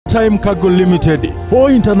Time Cargo Limited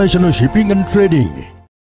for international shipping and trading.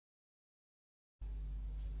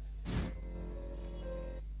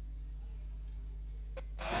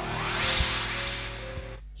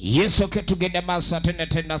 Yes, okay, tugenda maso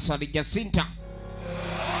tena sali Jacinta.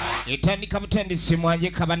 Itani kapitani simwaje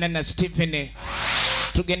Kabanana Stephen.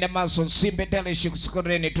 Tugenda maso simbe dale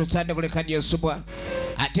shikusikorene tusande kule kadi osubwa.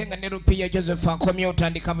 Atenga nerupiya Joseph akomye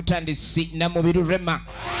utandi kapitani si na mubiru rema.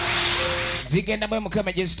 Zigenda mwe muka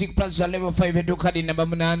Majestic Plaza level 5 edukadi namba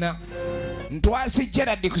 8. Ntwasi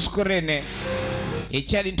Gerard kusikorene.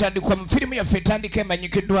 Echali ntandi kwa mfilimu ya fetandi kema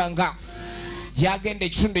nyikidwanga. Jagenda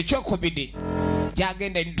chunde chokobidi.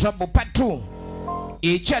 Jagenda in trouble part 2.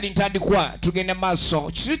 Echali ntandi kwa tugenda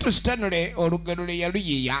maso chitu stanule olugerule ya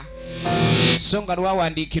luyiya. Songa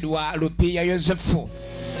lwawandikirwa Lupiya Yosefu.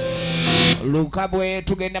 Lukabwe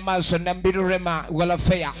tugenda maso nambiru rema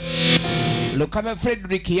welfare. Lukabe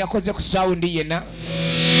Frederick yakoze ku sound yena.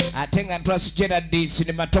 Atenga Trust Gerard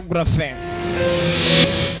cinematographer.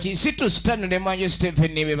 Chisitu stanule manje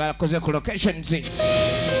Stephen nibe bakoze ku locations.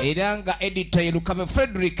 Iranga editor Lukabe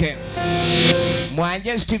Frederick.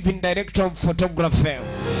 Mwanje Stephen director of photography.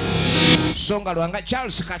 Songa Lwanga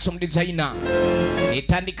Charles Kasom designer.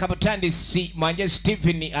 Itandi kabutandi si Mwanje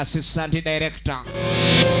Stephen assistant director.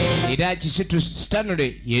 Ida Chisitu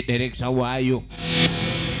Stanley ye director wayo.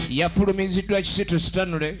 Yafulumizidwa Chisitu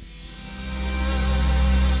Stanley.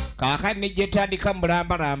 Kakani jetandi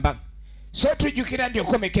kamburamba. So tujukira ndio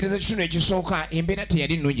komekereza kino ekisooka embeera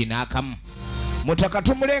teyali nnungi n'akamu. Mutaka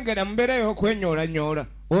tumulengera mbeera y'okwenyola.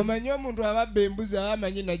 Omanyi omuntu ababba embuzi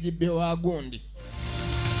abamanyi nagibbe wagundi.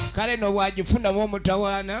 Kale no bwagifuna mu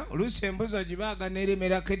mutawaana oluusi embuzi ogibaaga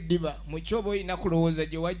n'eremerako eddiba mu kyobo oyina kulowooza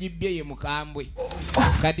gye wagibbye ye mukambwe.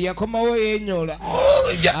 Kati yakomawo yeenyola.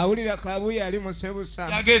 Awulira kabuye ali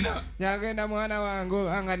musebusa. Jagenda mwana wange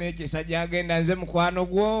obanga n'ekisa Jagenda nze mukwano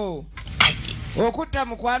gwo. Okutta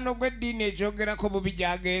mukwano gw'eddiini ekyogerako bubi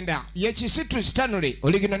Jagenda. Ye Kisitu Stanley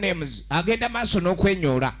original names agenda maaso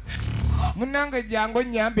n'okwenyola. Munange jango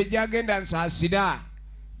nyambe Jagenda nsaasira.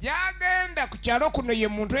 Jagenda ku kyalo kuno ye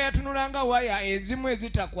muntu eyatunulanga waya ezimu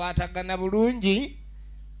ezitakwatagana bulungi.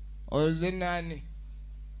 Oze nani?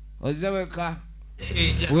 Oze weka.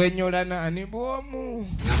 Wenyola nani bwomu?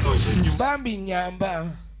 Bambi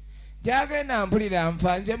nyamba. Jagenda mpulira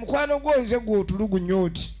nfanze mukwano gwo gw'otulugunya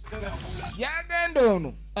oti. Jagenda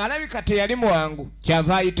ono alabika teyali mwangu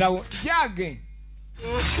kyava ayitawo. Jage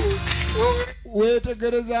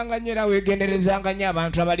wetegerezanga nyera wegenderezanga nya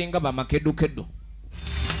abantu abalinga bamakedukedo.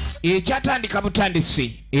 Ekyatandika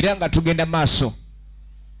butandisi era nga tugenda maaso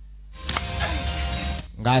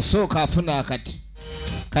ng'asooka afuna akati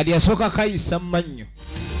kadi asooka kayisa mmannyo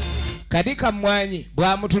kadi kamwanyi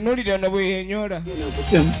bw'amutunulira no bwe yenyola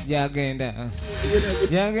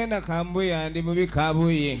Jagenda kambuye andi mubi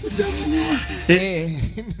kabuye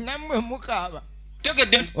nammwe mukaaba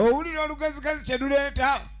owulira olugezigezi kye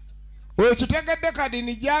luleeta okitegedde kadi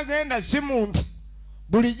ni Jagenda si muntu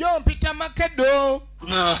bulijjo mpita makedo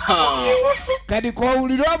kadi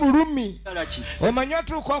kwawulira obulumi omanyi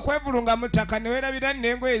otuuka okwevulunga mutaka ne weerabira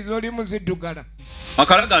n'engoye ez'olimu ziddugala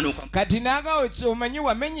kati naagawo omanyi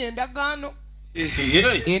wamenya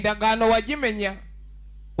endagaano wagimenya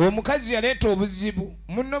omukazi yaleeta obuzibu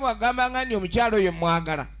munno bwagambanga nti omukyalo oyo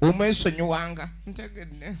mwagala omwesonyiwanga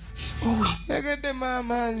ntegedde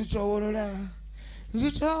maama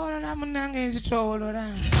nzitowolola munange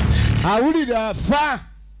nzitowolola awulira afa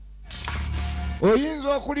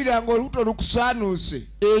oyinza okulira ng'olubuto lukusaanuuse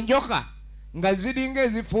enjoka nga ziringa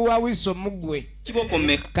ezifuuwa wiso mugwe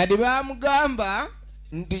kati baamugamba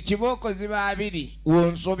nti kibooko ziba 2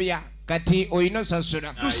 wonsobya kati oyina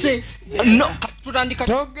osasula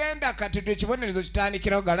togenda kati ekibonerezo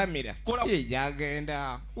kitandikirawo galamira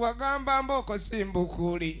Jagenda wagamba mbooko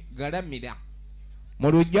simbukuli galamira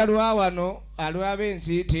mu lujja lwa wano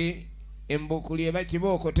alw'ab'ensiiti embukuli eba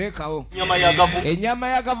kibooko teekawo ennyama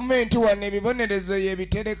ya gavumenti wano ebibonerezo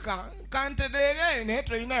yebitereka kanterere naye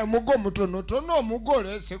toyinayo mugo mutonotono omugo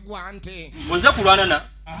oleese gwante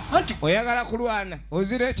oyagala kulwana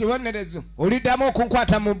ozira ekibonerezo oliddamu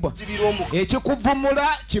okunkwata mubba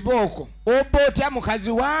ekikuvumula kibooko oba otya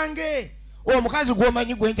mukazi wange omukazi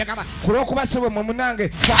gw'omanyi gwenjagala kulw'okuba sibwe mwe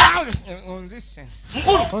munange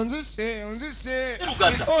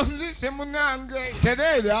onzise munange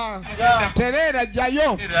tereera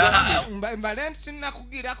jjayo mbale nti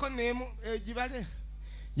sinnakugirako n'emu gibale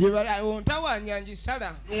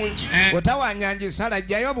otawanyanjisala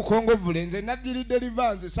jjayo obukongovule nze nagiridde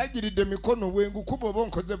livanze sagiridde mikono bwengukuba oba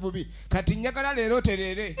onkoze bubi kati njagala leero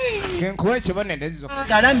terere kenkuwa ekibonerezo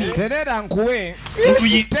terera nkuwe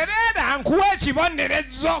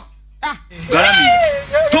ekibonerezo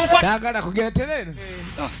sagala kugera terera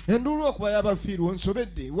endulu okuba yabafiiru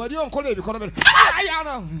onsobedde wali onkola ebikolobero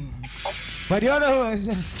ayana wali ono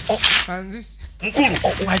anzisi mukulu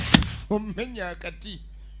omenya akati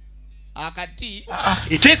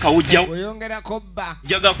iteeka ujja oyongerako bba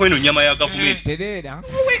jaga kweno nyama ya gavumenti terera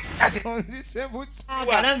onzise busi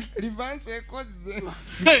livansi ekoze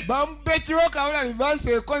bamube kiboka wala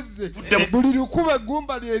livansi ekoze buli lukuba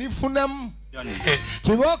eggumba lyerifunamu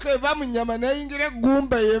kiboka eva mu nyama neyingira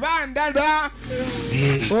eggumba eba ndala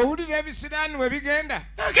owulira ebisiraani we bigenda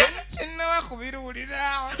sinnawa kubiruwulira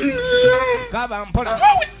kaba mpola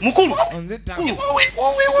mukulu onzita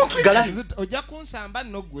ojja kunsamba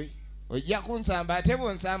nno gwe ojja kunsamba ate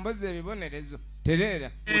bwonsamba ozza ebibonerezo terera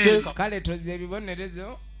kale tozza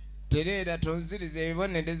ebibonerezo terera tonziriza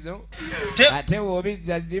ebibonerezo ate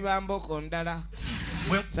woobizza zibamboko ndala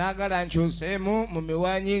saagala nkyuseemu mu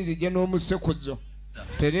miwanyi nzije n'omusekuzo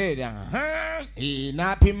terera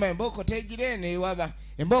n'apima emboko tegira eno ewaba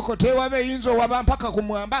emboko tewaba eyinza owaba mpaka ku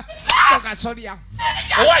mwamba okasolya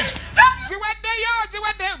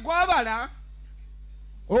ziwaddeyo gwobala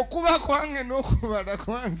okuba kwange n'okubala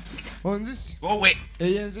kwange onzisi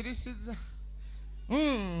eyo enzirisiza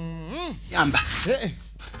yamba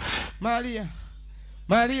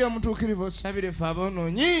Maria omutuukirivu osabire ffe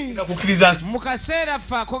aboonoonyi mu kaseera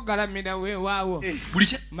ffe akogalamira weewaawo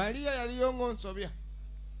Maria yaliyo ng'onsobya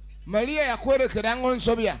Maria yakwerekera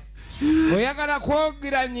ng'onsobya oyagala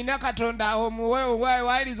kwogira nnyina Katonda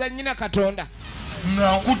waayiriza nnyina Katonda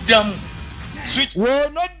ngakuddamu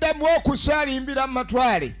woonoddamu okusaalimbira mu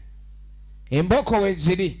matwale emboko we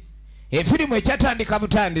ziri efirimu ekyatandika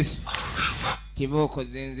butandisi kibooko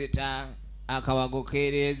zenzita akawago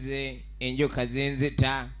kereeze enjoka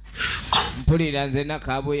zenzita mpulira nze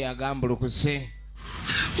nakaabuye agambulukuse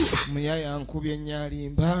muyaya nkubye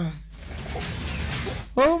nyalimba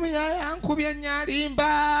omuyaya nkubye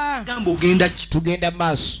nyalimba gamba ogenda ki tugenda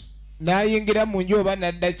maaso nayingira mu nju oba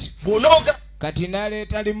naddaki kati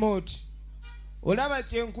naleeta limoti olaba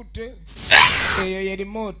kyenkutte eyo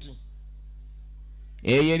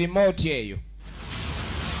ye limoti eyo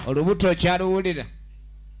olubuto okyaluwulira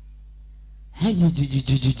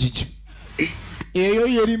eyo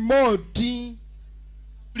ye limoti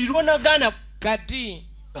lirwanagana kati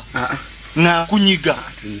nakunyiga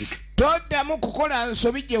toddamu kukola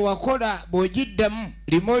nsobi gye wakola bw'ogiddamu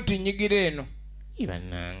limoti nyigira eno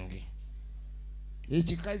ibanange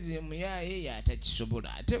ekikazi emuyaaye yatakisobola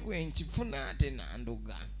ate bwenkifuna ate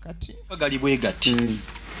nanduga kati bagali bwegati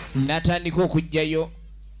natandika okugjayo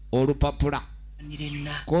olupapula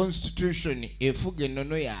constitution efuga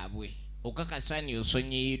ennono yaabwe okakasani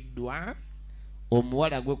osonyiyiddwa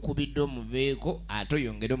omuwala gwe kubidde omuveeko ate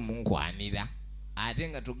oyongere omunkwanira ate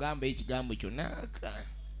nga tugamba ekigambo kyonaka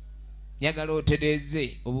njagala otereeze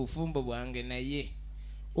obufumbo bwange naye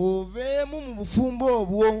oveemu mu bufumbo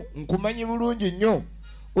obwo nkumanyi bulungi nnyo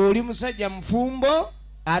oli musajja mufumbo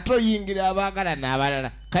ate oyingira abaagala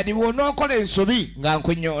n'abalala kati bw'onookola ensobi nga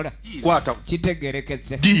nkunyoola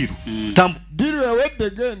kitegerekese diru ewedde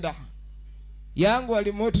genda yangu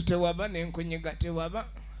alimoti tewaba nenkunyiga tewaba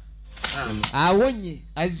awonye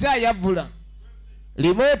azze ayavula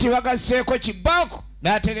limoti bagasseeko kibaako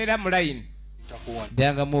n'aterera mu layini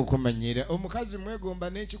ddangamu okumanyira omukazi mwegomba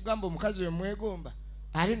n'ekigambo omukazi we mwegomba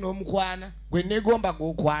ali n'omukwana gwe negomba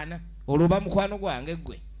gwokwana olwoba mukwano gwange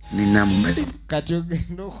gwe kati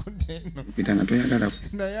ogenda okudda eno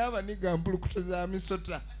naye abaniga mpulukuto za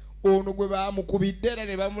misota ono gwe bamukubidde era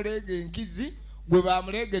ne bamuleega enkizi gwe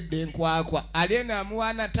bamuleegedde enkwakwa ali eno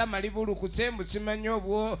amuwaana tamali bulukuse mbu simanyi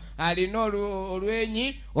obwo alina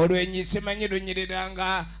olwenyi simanyi lunyirira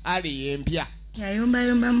nga ali yempya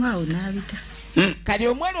yayombayombamu awo n'abita kati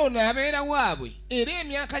omwana ono abeera waabwe era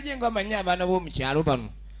emyaka gye ngamanyi abaana b'omukyalo bano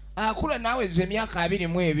akula naweza emyaka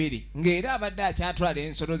 22 ng'era abadde akyatwala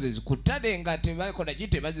ensolo ze zikuttale nga tebakola ki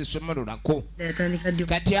tebazisomololako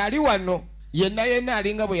kati ali wano yenna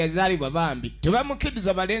alinga bwe yazaalibwa bambi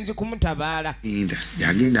tebamukkiriza balenzi kumutabaala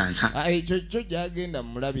ekyo kyo gyagenda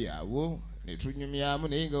mulabi awo netunyumyamu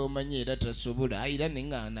naye nga omanyi era tasobola era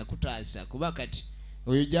nenga nakutaasa kuba kati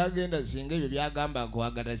oyo gyagenda singa ebyo byagamba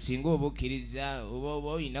kwagala singa oba okkiriza oba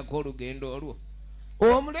oyinako olugendo olwo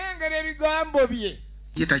omulengera ebigambo bye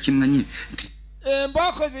yetakimanyi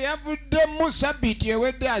emboko ze yavuddemu sabbiiti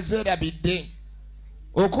ewedde azeerabidde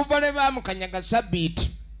okuva ne baamukanyaga sabbiiti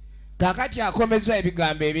kakati akomeza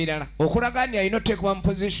ebigambo ebirala okulaga nti alina oteekwa mu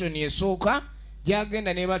pozishoni esooka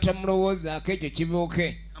gyagenda ne batamulowoozaako ekyo kibuuke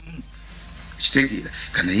kitegeera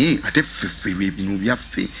kanaye ate ffe bino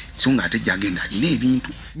byaffe so nga ate gyagenda alina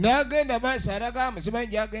ebintu n'agenda maaso alaga musimanyi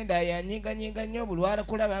gyagenda yanyinganyinga nnyo buli wala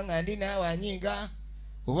kulaba nga ndi naawe anyiga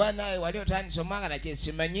oba nawe wali otandise omwagala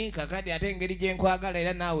kyesimanyi kakati ate engeri gyenkwagala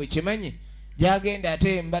era naawe kimanyi Jagenda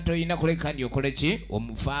ate mba toyina kuleka ndi okole ki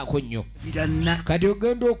omufaako nnyo kati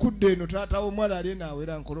ogenda okudda eno taata omwana ali naawe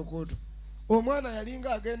era nkolokooto omwana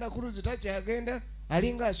yalinga agenda ku luzi takyagenda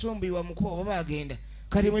alinga asumbiwa mukuba oba agenda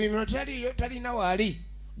kati mulimiro taliyo talina waali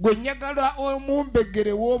gwe njagala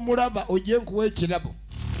omumbegere w'omulaba ojje nkuwa ekirabo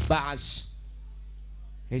baasi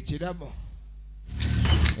ekirabo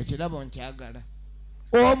nkyagala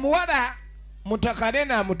omuwala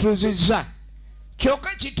Mutakanena amutuuzizza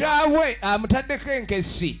kyokka kitaawe amutaddeko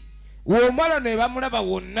enkesi omwala ono bamulaba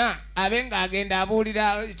wonna abenga agenda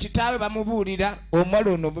abuulira kitaawe bamubuulira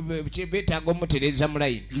omwala ono beetaaga omutereeza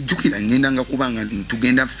mulayini jjukira ngenda nga kubanga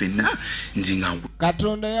tugenda ffenna nze nga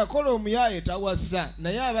Katonda yakola omuyaaye tawassa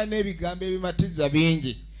naye aba n'ebigambo ebimatiza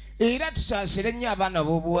bingi era tusaasire nnyo abaana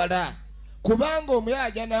b'obuwala kubanga omuyaaye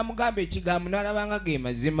ajja n'amugamba ekigambo n'alabanga ge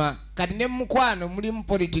mazima kati ne mukwano mulimu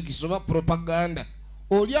politics oba propaganda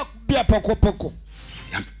olya kubya pokopoko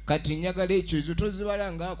kati njagala ekyo ezo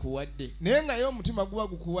tozibala ng'akuwadde naye nga ye omutima guba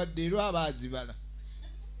gukuwadde era aba azibala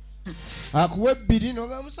akuwa ebbiri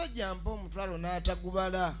noga musajja mpa omutwalo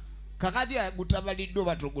n'atagubala kakati agutabaliddwa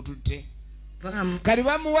oba togututte kati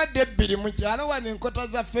bamuwadde ebbiri mukyalo wano enkota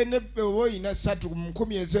zaffe nebbe oba oyina 3 mu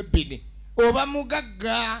 10 ez'ebbiri oba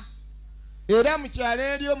mugagga era mukyalo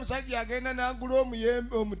eri omusajja agenda n'agula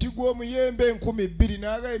omuti gw'omuyembe 2,000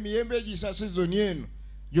 n'aga emiyembe egisa sizoni eno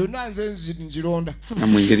yonna nze nzironda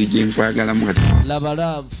mu ngeri gyenkwagalamu kati laba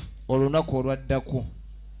laavu olunaku olwaddako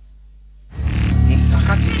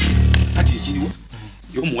kati ekiriwo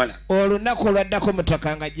y'omuwala olunaku olwaddako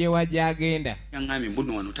Mutaka nga gyewa Jagenda yaŋŋambye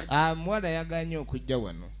mbuno wano muwala yaganye okujja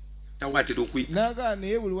wano tawatera nagaa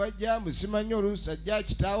naye buli wajjambu simanyi oluusi ajja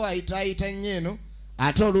kitaawe ayitaayita nnyo eno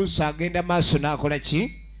ate oluusi agenda maaso n'akola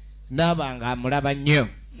ki naaba nga amulaba nnyo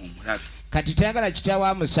kati tayagala kitaawe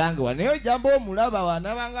amusange wano naye ojjamba omulaba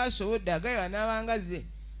wanaabanga asobodde agaye wanaabanga ze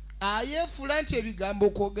ayeefula nti ebigambo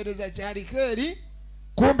okwogereza kyaliko eri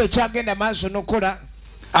kumbe kyagenda maaso n'okola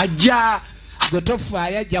ajja gwe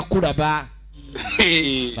tofaayo ajja kulaba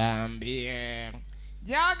bambye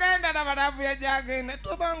Jagenda nabalaavu ya Jagenda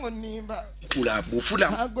tobanga onnimba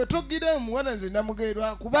bufula gwe togira omuwala nze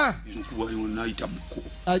namugerwa kuba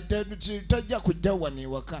tajja kujja wano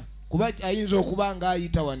ewaka kuba ayinza okuba nga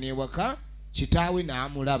ayita wano ewaka kitaawe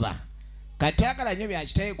n'amulaba kati agala nnyo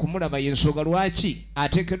byakitaye kumulaba y'ensonga lwaki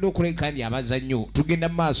ateekeddwa okuleka ndi abaza nnyo tugenda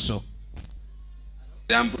mu maaso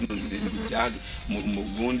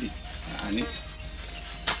mugundi ani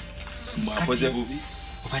mwakoze bubi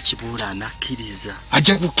oba kibuula anakkiriza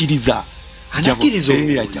ajja kukkiriza ajja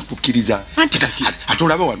kukkiriza ate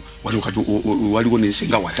olaba wano kati waliwo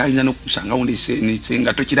n'ensenga wate alina n'okusangawo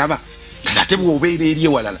n'ensenga tokiraba kati ate bw'obeera eri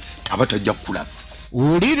ewalala aba tajja kukulaba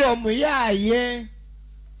wulira omuyaaye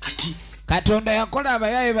kati Katonda yakola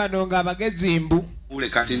abayaaye bano ng'abagezi mbu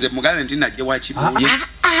kati nze mugambe nti najje wakibuulye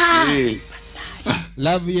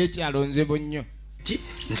laavu y'ekyalo nzebo nnyo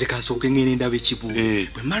nze kansooke ngende ndaba ekibuulo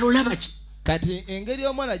bwe mala olaba kati engeri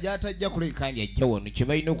omwana gy'atajja kuleka ndi ajja wano kye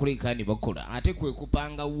balina okuleka ndi bakola ate kwe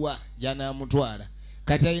kupanga wa gy'anaamutwala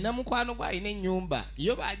kati alina mukwano gwe alina ennyumba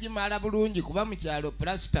yo baagimala bulungi kuba mu kyalo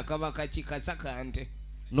pulasita kabaka kikasaka nte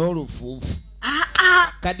n'olufuufu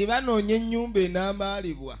kati banoonya ennyumba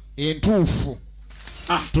enaamaalibwa entuufu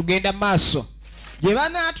tugenda maaso gye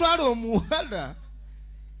banaatwala omuwala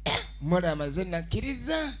muwala amaze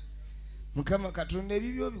nakkiriza Mukama Katonda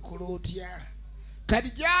ebibyo bikola otya kati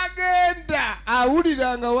Jagenda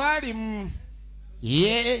awulira nga waalimu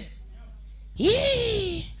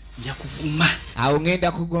nja kuguma awo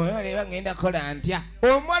ngenda kuguma leero ngenda kola ntya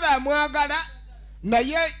omwana amwagala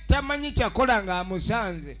naye tamanyi kyakola nga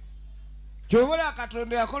amusanze kyobola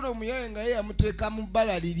Katonda yakola omuyaaye nga ye yamuteeka mu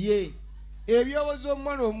bbala lirye ebyowoza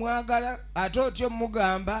omwana omwagala ate otyo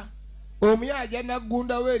mugamba omuyaaye ajja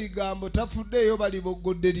naggundawo erigambo tafuddeeyo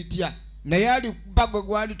baliboggodde litya naye ali bagwe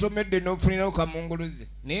gwali tomedde n'ofunirawo kamunguluze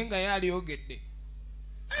naye nga yaliogedde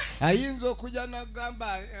ayinza okujja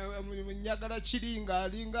nagamba njagala kiringa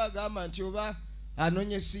alinga agamba nti oba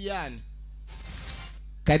anonye siyaani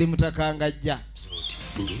kali Mutaka ng'ajja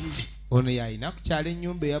ono yalina kukyala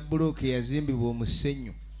ennyumba eya bulooka eyazimbibwa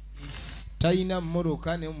omusenyu talina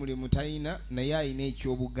mmoroka n'omulimu talina naye alina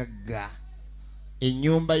ekyobugagga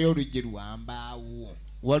ennyumba y'oluggi lwambaawo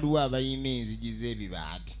waliwo abalina enzigi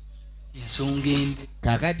z'ebibaati ensonga embi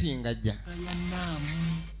kakati ngajja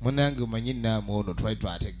munange omanyi naamu ono twali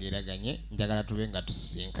twategeeraganye njagala tube nga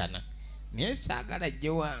tusisinkana naye saagala jje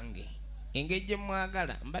wange engeri gye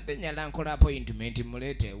mwagala mbadde nyala nkola appointment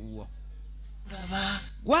muleete ewuwo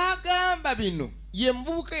gwagamba bino ye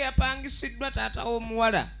muvubuka eyapangisiddwa taata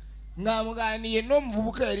w'omuwala ng'amugaaniye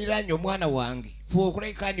n'omuvubuka eriranye omwana wange fuba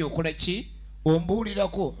okulekaani okola ki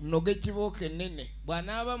ombuulirako noga ekibooka ennene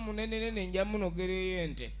bw'anaaba munenenene nja munogereyo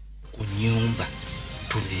ente ku nnyumba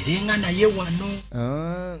tubeerenga naye wano.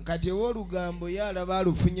 Kati owa olugambo ye alaba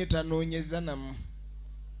alufunye tanoonyeza namu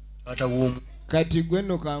kati gwe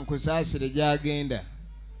nno kankusaasire gy'agenda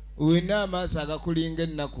wena amaaso agakulinga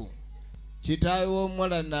ennaku kitaawe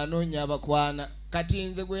w'omuwala n'anoonya abakwana kati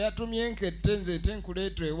nze gwe yatumye enkette nze ete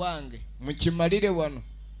nkuleeta ewange mukimalire wano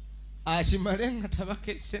akimale nga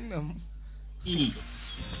tabakesse namu.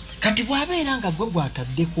 Kati bw'abeera nga gwe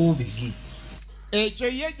gw'ataddeko obigi ekyo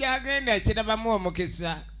ye gy'agenda kirabamu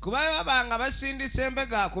omukisa kuba babanga basindisa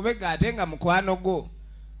embega akubega ate nga mukwano gwo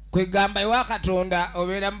kwegamba ewa Katonda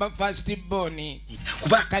obeera mu first born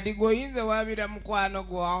kuba kati gweoyinza waabira mukwano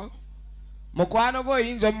gwo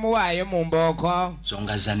oyinza omuwaayo mu mbooko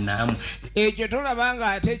nsonga zannaamu ekyo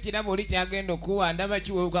tolabanga ate ekirabo oli kyagenda okuwa ndaba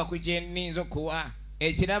kiwewuka ku kyeninza okuwa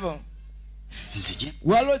ekirabo nzije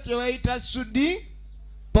waliwo kye bayita sudi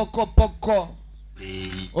pokopoko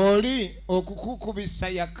oli okukukubisa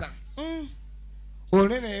yaka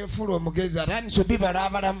oli neyefuula omugezi atandisa obibala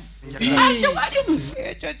abalamu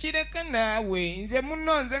ekyo kireke naawe nze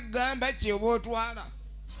muno nze gamba kyoba otwala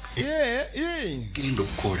genda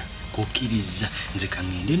okukola kokkiriza nze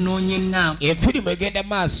kaŋŋende noonye ennamu efirimu egenda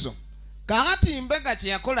maaso kakati mbega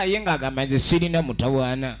kyeyakola ye ng'agamba nze sirina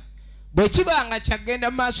mutawaana bwe kibanga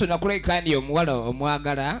kyagenda maaso nakulekandi omuwala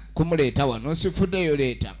omwagala kumuleeta wano sifuddeyo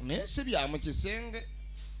leeta naye si bya mu kisenge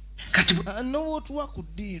kati n'owootulwa ku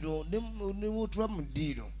ddiiro newootulwa mu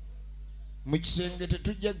ddiiro mu kisenge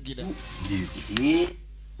tetujjaggira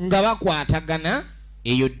nga bakwatagana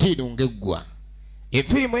eyo ddiiro ng'eggwa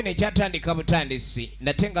efirimu eno ekyatandika butandisi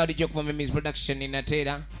nate nga oli kyokuva mu Miss Production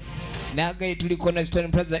nateera nagaye tuliko na Stone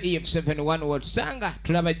Plaza EF71 watusanga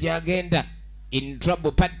tulaba gyagenda in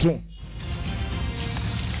trouble part 2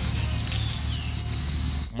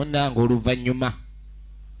 munanga oluvannyuma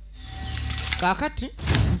kakati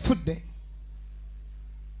nfudde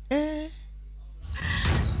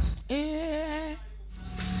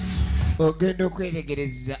ogenda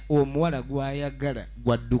okwetegereza omuwala gwayagala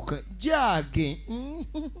gwadduka jage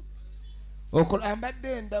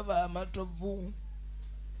okulambadde endaba amatovu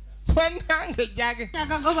banange jage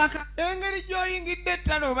engeri gyoyingidde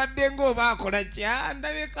ettale obadde ng'oba akola kya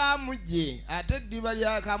ndabye kamuje ate eddiba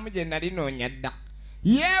lya kamuje nalinoonya dda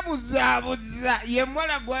yeebuzaabuza ye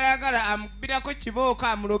muwala gwayagala amubirako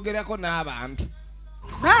kibooka amulogerako n'abantu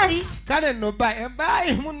kale nno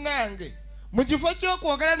bayi munnange mu kifo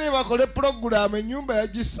ky'okwogera naye bakole pulogulaamu ennyumba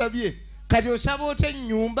yagisabye kati osaba ota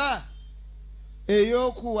ennyumba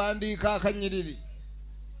ey'okuwandiika akanyiriri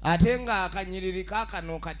ate nga akanyiriri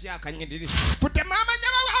kaakano kati akanyiriri fute maama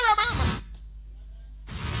nyabawala maama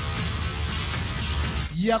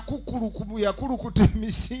yakulukuta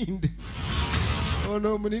emisinde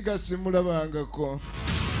ono omuniga simulabangako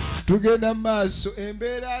tugenda mu maaso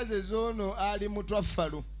embeera ze zoono ali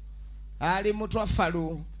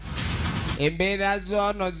mutwaffalu embeera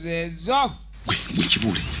zoono zezo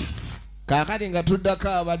bwekibule kakati nga tuddako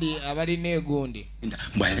abalina egundi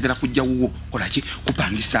mbwayagala kujja wuwo kolaki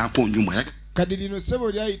kupangisaako nyumba kadi lino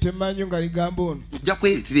ssebo lyayita emmanju nga ligamba ono ojja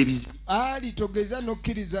kweretera ebizibu ali togeza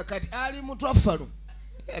nokkiriza kati ali mutwaffalu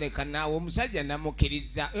ereka naawe omusajja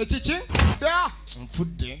namukkiriza ekiki da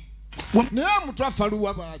nfudde naye mutwaffalu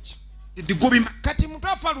wabaaki kati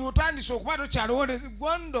mutwaffalu otandise okuba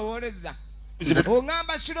tokyalowoleza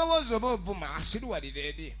oŋŋamba sirowooza oba ovuma siriwalira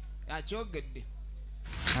eri akyogedde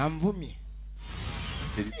anvumye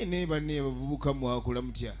naye banne bavubuka mwakula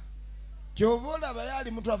mutya kyova olaba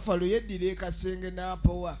yaali mutwaffalu yeddira ekasenge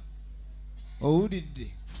n'apowa owulidde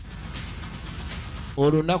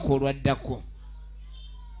olunaku olwaddako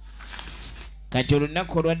kati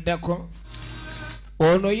olunaku olwaddako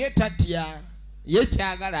ono ye tatya ye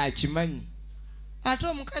kyagala akimanyi ate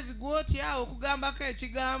omukazi gwotya okugambako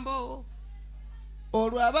ekigambo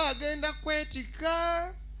olwo aba agenda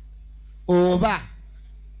kwetika oba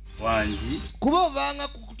wangi kuba ovanga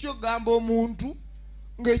kukutya ogamba omuntu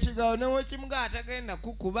ng'ekigawo newekimuga atagenda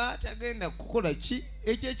kukuba atagenda kukola ki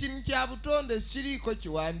ekyo ekintu kya butonde sikiriiko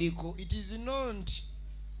kiwandiiko it is not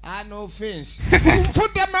an offense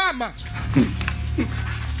nfudde maama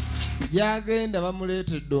gyagenda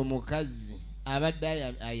bamuleetedde omukazi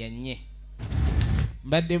abadde ayanye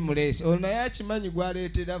mbadde muleese ono naye akimanyi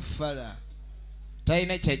gwaleetera fala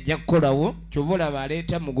talina kyajja kukolawo kyova olaba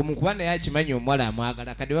aleeta mugumu kuba naye akimanyi omuwala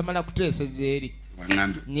amwagala kati bamala kuteeseza eri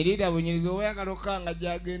nyirira bunyiriza owayagala okanga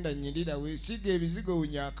gyagenda nyirira weesiga ebizigo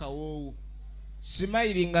wunyakawoowo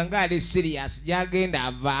simayiringa ngaali sirias gyagenda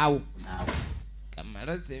avaawo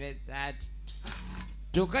kamalo sebesaati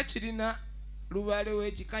kyokka kirina lubaale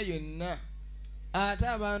w'ekika yonna ate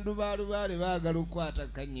abantu ba lubaale baagala okukwata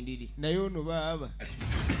kanyiriri naye ono baaba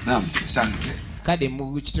kale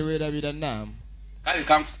mukiteweerabira naamu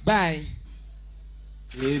bayi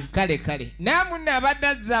kale naamu nno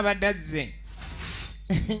abadazze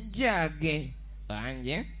jage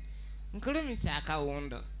wange nkulumisa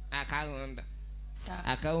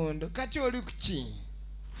akawundo kati oli kuki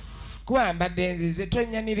kuwambadde nzize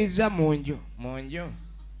tonyaniriza munju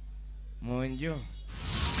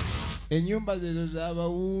ennyumba zezo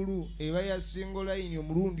z'abawuulu eba yasinga olayini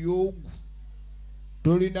omulundi ogwo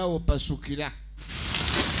tolinawo pasukira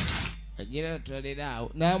agira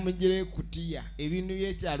toleraawo namugira ekutiya ebintu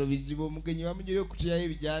byekyalo bizibu omugenyi bamugira ekutiyayo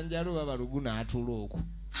ebijanjalo babalugu n'atuula okwo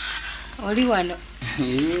oli wano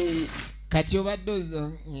kati obadde ozo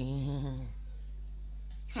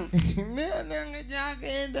nange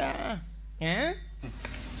Jagenda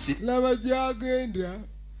laba Jagenda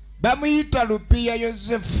bamuyita Lupiya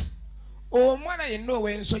Yosefu omwana yenna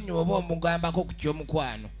ow'ensonyi oba omugambako ku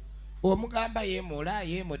ky'omukwano omugamba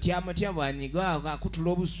yemutya bwanyiga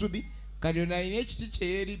akutula obusubi kati ono alina ekiti kye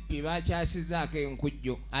yeerippi bakyasizaako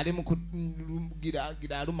enkujjo ali mu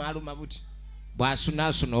kugira alumaaluma buti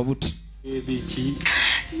bw'asunaasuna obuti ebiki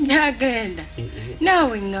Jagenda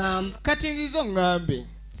naawe ngamba kati nzizo ngambe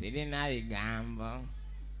sirina bigambo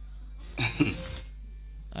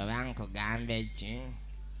oba nkugambe ki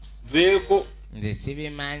veeko nze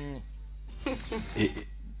sibimanyi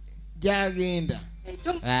Jagenda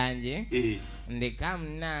anje ndeka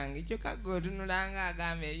munange kyokka gwe otunulanga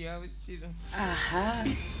agamba ebyobusiru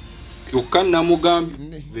kyokka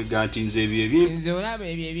namugambye bega nti nze ebyo ebintu nze olaba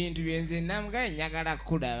ebyo ebintu byenze namugaye njagala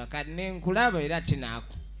kukulaba kati nenkulaba era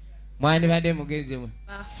tinaku mwandibadde mugezi mwe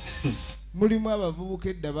mulimu abavubuka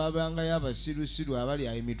edda babangayo abasirusiru abali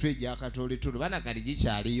ayo emitwe egyakatoletolo bana kali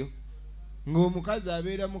gikyaliyo ng'omukazi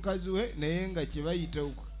abeera mukazi we naye nga kye bayita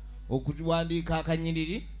okuwandiika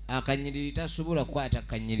akanyiriri tasobola kukwata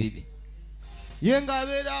akanyiriri ye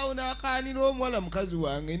ng'abeeraawo n'akaanira omuwala mukazi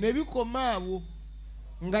wange ne bikoma abo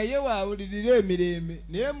nga ye waawulirira emirembe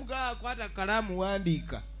naye mugaa akwata kalaamu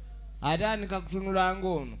wandiika atandika kutunulanga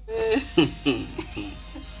ono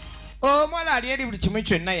omuwala ali eri buli kimu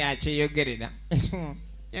kyonna yakyeyogerera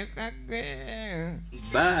kyokagwe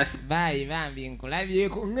bayi bambi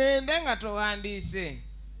nkulabyeko ŋŋende nga towandiise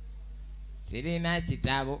sirina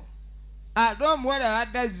kitabo ate omuwala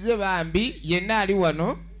waddazze bambi yenna ali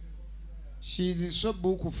wano shiiziso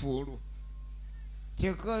buukufuulu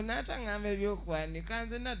kyokka n'ataŋŋamba ebyokuwandiika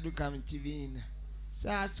nze nadduka mu kibiina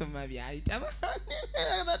saasoma byayita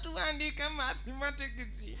natuwandiika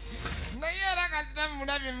mathematics naye era kasita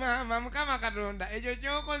mulabi maama mukama katonda ekyo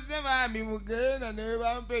kyokoze bambi mugenda ne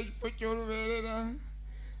bampa ekifo ky'olubeerera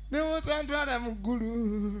ne botantwala mu ggulu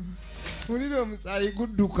wulira omusaayi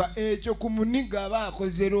gudduka ekyo ku muniga aba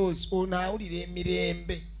akoze roosi ono awulira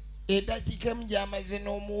emirembe eddakiika emu gy'amaze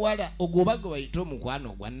n'omuwala ogwo gwe bayita omukwano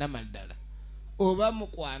ogwa nnamaddala oba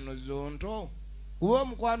mukwano zonto oba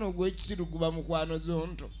omukwano ogw'ekisiru guba mukwano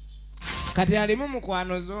zonto kati alimu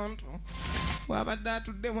mukwano zonto wabadde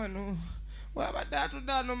atudde wano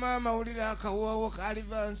maama wulira akawoowo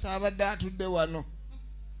kalivansi abadde atudde wano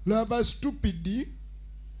laba stupidi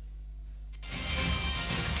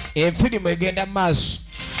efirimu egenda mu maaso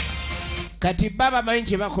kati baba manyi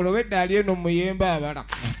kye bakola obedda ali eno muyembe abala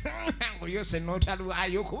yose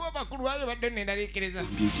n'otalwayo kuba bakulwayo badde nendaliikiriza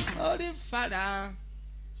oli fala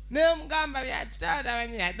nemugamba byakitaata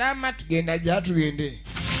banyadama tugenda gyatugende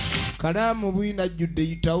kalaamu bwina ajjudde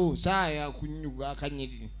yitawo saa yakunyuga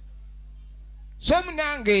akanyiriri so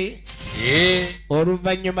munange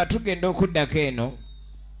oluvannyuma tugenda okuddako eno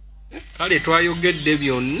kale twayogedde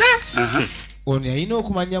byonna ono yalina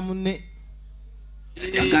okumanya munne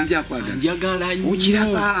njagala nnyo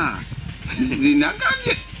okiraba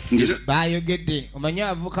nagambye bayogedde omanyi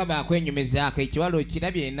abavubuka bakwenyumizaako ekiwala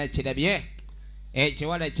okirabye yenna kirabye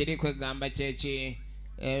ekiwala kiri kwegamba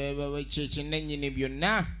kyekinennyini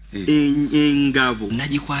byonna engabo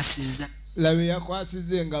nagikwasizza labe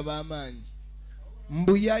yakwasiza engabo amaanyi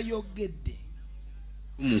mbu yayogedde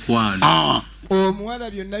omukwano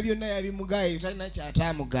omuwala byonna yabimugaye talina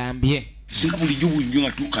kyatamugambye singa bulijjo bwinjo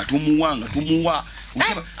nga tumuwa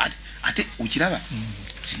ate okiraba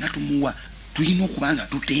singa tumuwa tulina okuba nga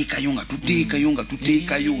tuteekayo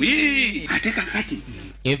ate kakati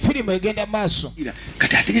efirimu egenda maaso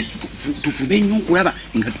kati ate tufube nnyo okulaba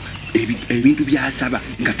nga ebintu byasaba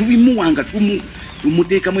nga tubimuwa nga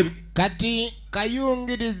tumuteekamu kati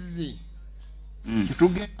kayungirizi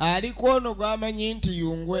aliko ono gwamanyi nti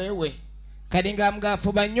yungwewe kati nga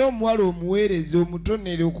mgafuba nnyo omuwala omuweereza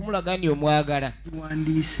omutonere okumulaga nti omwagala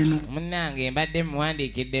munnange mbadde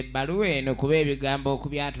muwandiikidde ebbaluwa eno kuba ebigambo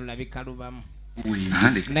okubyatula bikalubamu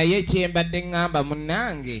naye kyembadde ŋŋamba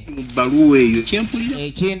munnange mu bbaluwa eyo kyempulira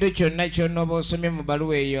ekintu kyonna kyonna oba osomye mu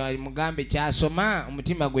bbaluwa eyo mugambe kyasoma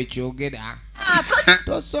omutima gwe kyogera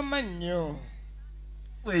tosoma nnyo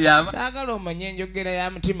saagala omanye enjogera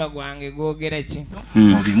ya mutima gwange gwogera ki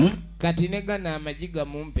kati negana amagi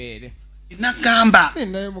gamumpeere nagamba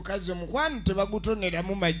naye mukazi omukwano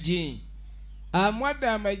tebagutoneramu magi amwadde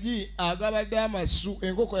amagi agabadde amasu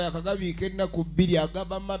enkoko yakagabiika ennaku 2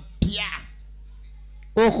 agaba mapya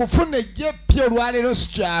okufuna ejjepya olwaleero si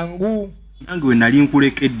kyangu nange we nali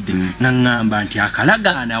nkulekedde naŋŋamba nti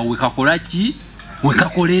akalagaana wekakola ki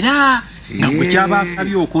wekakolera nga bwe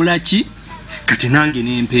kyabasabye okola ki kati nange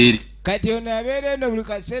nempeere kati ono abeera eno buli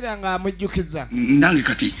kaseera ng'amujjukiza nange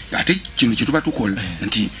kati ate kino kye tuba tukola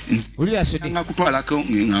nti ulira sodi nga kutwalako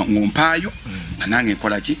ng'ompaayo nga nange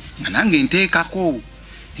nkola ki nga nange nteekako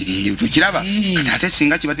tukiraba kati ate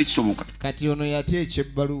singa kibadde kisoboka kati ono yateeka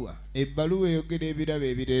ebbaluwa eyogera ebirabo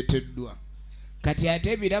ebireeteddwa kati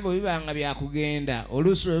ate ebirabo bibanga byakugenda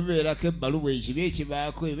oluusi bwe bibeerako ebbaluwa ekibi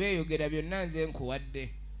ekibaako ebeeyogera byonna nze nkuwadde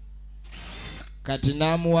kati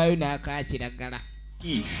n'amuwaayo n'akakiragala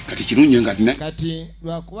kati kirungi nga kati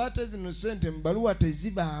lwakuba ate zino ssente mu bbaluwa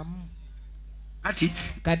tezibaamu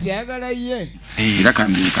kati ayagala ye era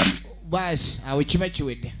kambi baasi awo kiba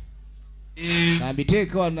kiwedde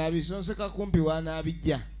kambiteeka wanaabisonseka kumpi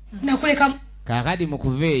wanaabijja kakadi mu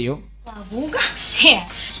kuva eyo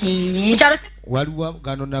waliwo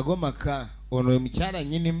gano nago maka ono omukyala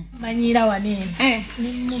nnyinimu manyira wanene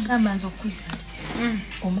nimugamba nze okwiza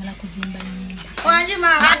omala kuzimba nyumba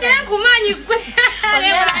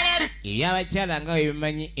ebyabakyala nga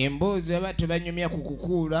webimanyi emboozi baba tebanyumya ku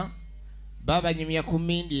kukuula baba banyumya ku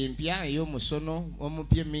mmindi empya ey'omusono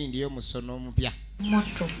omupya emmindi ey'omusono omupya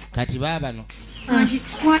kati baabano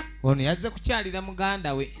ono yazze kukyalira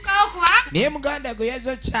muganda we naye muganda gwe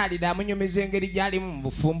yazze okukyalira amunyumiza engeri gy'alimu mu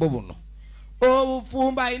bufumbo buno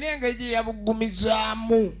obufumbo alina engeri gye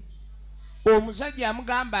yabugumizaamu omusajja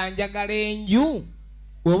amugamba njagala enju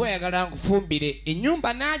oba oyagala nkufumbire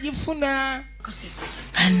ennyumba n'agifuna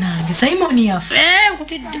anange simoni yafe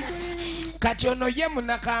kati ono ye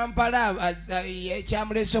munakampala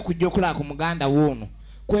ekyamulese okujja okulaba ku muganda w'ono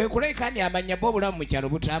kwe kuleka ndi amanya bwe obulamu mu kyalo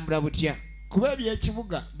butambula butya kuba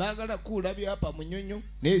ebyekibuga baagala kuula byapa munyonyo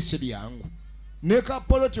naye si byangu ne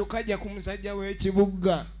kapoloti okajja ku musajja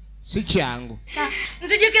w'ekibuga si kyangu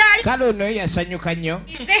kale ono ye yasanyuka nnyo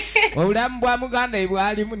obulamu bwa muganda bwe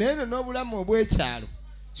bwalimu naye no n'obulamu obw'ekyalo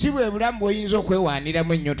si bwe bulamu bw'oyinza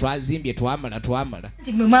okwewaaniramu ennyo twazimbye twamala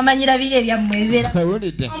nti mwe mwamanyira biri ebyammwe ebibeera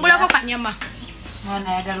owulidde ombulako kanyama mwana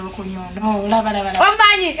ayagala okunyonda olabalabala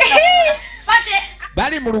ombanyi pate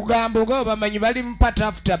bali mu lugambo nga bamanyi bali mu pate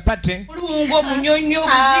after pate olungo munyonyo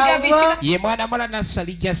buziga bichika ye mwana mala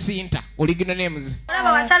Nassali Jacinta oligino nemuzi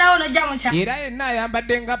olaba wasalawo nojja mutya era yenna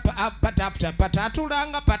ayambadde nga pate after pate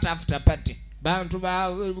atulanga pate after pate bantu ba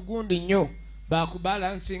gundi nnyo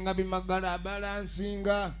bakubalansinga bimagala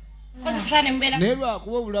balansinga naye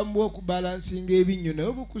lwakuba obulamu bw'okubalansinga ebinnyo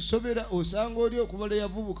naye bukusobera osanga oli okuvala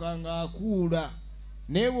yavubuka ng'akuula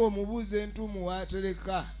naye bw'omubuuza entuumu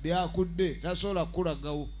waatereka byakudde tasobola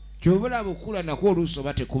kukulagawo kyova olaba okukula nakwo oluusi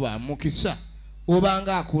oba tekubaamu mukisa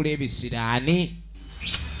obanga akuula ebisiraani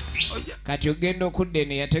kati ogenda okudda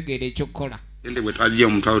eno eyategeera ekyokukola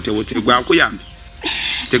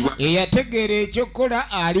eyategeera ekyokukola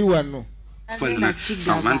ali wano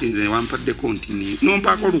amanti nze wampaddeko nti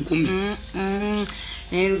nompaako 10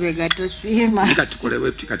 naye lubega tosiima kati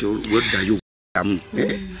tukolewe kati weddayo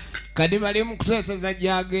kadi bali mu kuteeseza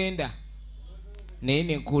Jagenda naye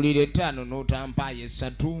nenkuulira 5 n'otampaayo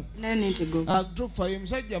 3 atufayo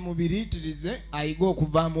omusajja mubiriitirize ayiga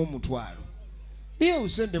okuvaamu omutwalo naye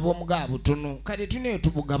obusente bw'omugaa butono kati tuneyo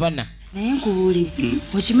tubugabana naye nkubuulire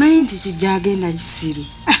okimanyi nti kijagenda kisiru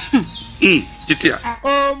kitya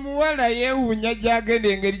omuwala yeewuunya Jagenda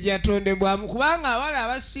engeri gyatondebwamu kubanga abawala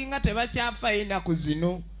abasinga tebakyafa ennaku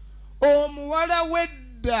zino omuwala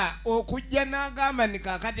wedda okujja n'agamba ni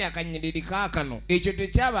kaakati akanyiriri kaakano ekyo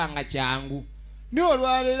tekyabanga kyangu naye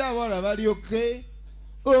olwaleero abawala balyoke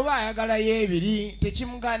oba ayagalayo ebiri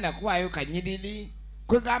tekimuganda kuwaayo kanyiriri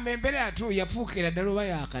kwegamba embeera atu yafuukira ddala oba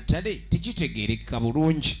yakatale tekitegeereka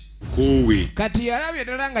bulungi kati yalabye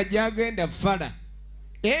ddala nga Jagenda fala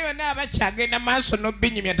eyo yonna abakyagenda maaso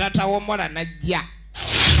n'obinyimya taata w'omuwala najja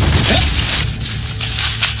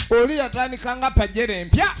oli yatandika nga pajjera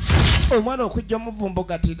empya omwana okujja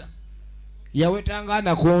omuvumbugatira yawetanga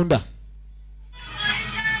anakonda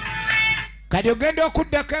kati ogenda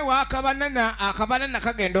okuddako ewa akabanana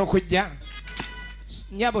kagenda okujja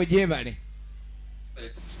nyabo gyebale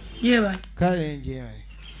kale gyebale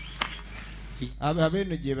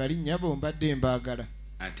abeeno gyebali nyabo mbadde mbaagala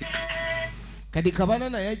kati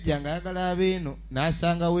kabanana yajja nga ayagala abeeno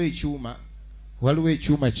n'asangawo ekyuma waliwo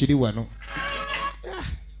ekyuma kiri wano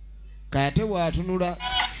kate bw'atunula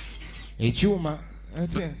ekyuma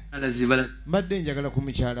ate mbadde njagala ku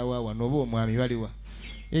mukyala wa wano oba omwami baliwa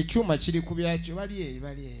ekyuma kiri ku byakyo bali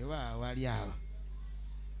wali awo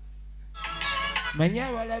manya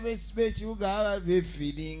abala b'ekibuga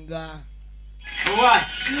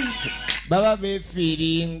baba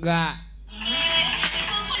beefiiringa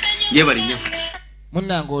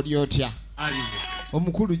munnange oli otya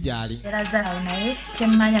omukulu gyali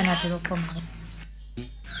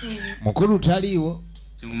mukulu taliiwo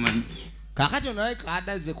kakati onaye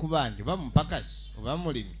kaadaze ku bangi oba mupakasi oba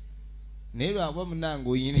mulimi naye lwaba munnange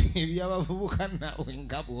oyina ebyabavubuka nawe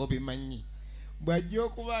nga bwobimanyi bw'ajja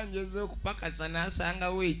okubanjeza okupakasa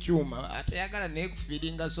n'asangawo ekyuma atayagala naye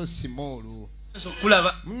kufiiringa so simoolu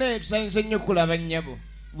munaye tusanyuse nnyo kulaba nnyabo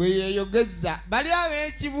bwe yeeyogeza bali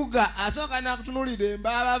ab'ekibuga asooka n'akutunulira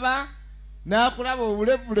embaababa n'akulaba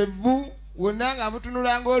obulevulevu wonna nga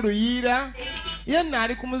mutunula ng'oluyiira yenna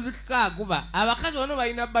ali ku muzika aguba abakazi bano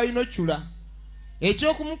balina bayinocula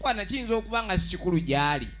ekyokumukwana kiyinza okuba nga si kikulu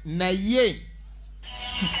gy'ali naye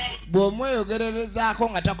bw'omweyogererezaako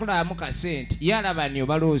nga takulabamu kasente ye alaba ni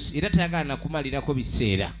obaloosi era tayagala nakumalirako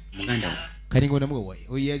biseera kati ngonamugawaye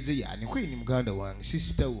oyaze yani kwini muganda wange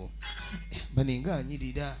sisitawo baninga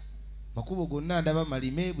anyirira makubo gonna ndaba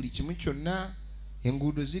malime buli kimu kyonna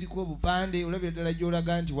enguudo ziriko obupande olabira ddala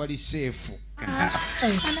gy'olaga nti wali seefu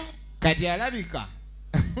kati alabika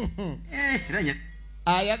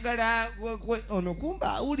ayagala ono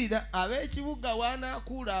kumba awulira ab'ekibuga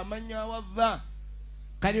waanaakuula amannya awava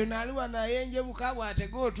kati ono ali wano ayenjebuka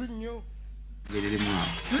bw'atega otunnyo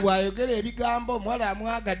bw'ayogera ebigambo omuwala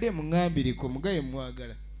amwagadde muŋŋambireko mugaye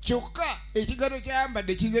mwagala kyokka ekigato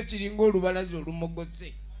kyayambadde kize kiringa olubalaza olumogose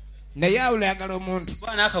naye awula ayagala omuntu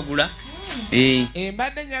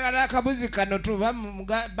mbadde njagala akabuzi kano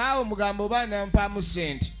baawo mugambo oba nampaamu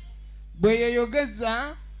sente bwe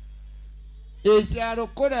yeeyogeza ekyalo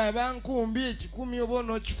kola abankumbi 10 oba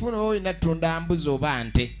onookifuna oba olina tunda mbuzi oba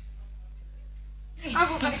nte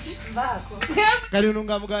kali ono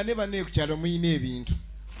nga mugane banne ku kyalo muyina ebintu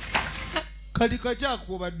kali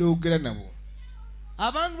kakyakuba obadde ogera nabo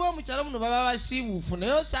abantu b'omukyalo muno baba basiiwuufu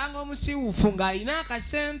naye osanga omusiiwuufu ng'alina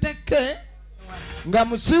akasente ke nga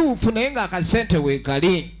musiiwuufu naye ng'akasente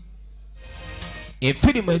weekali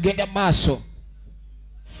efirimu egenda maaso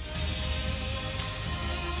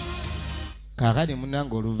kaakati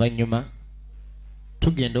munnange oluvannyuma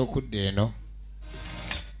tugenda okudda eno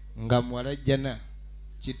nga muwala jjana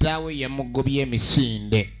kitaawe yamugobye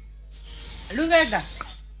emisinde Lubega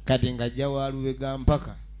kati nga ajja wa Lubega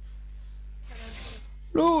mpaka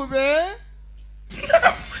Lube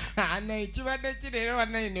ana ekibadde kireero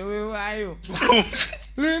wanaye ne weewaayo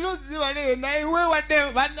leero ziwaleyo naye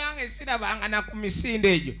weewadde bannange sirabanga na ku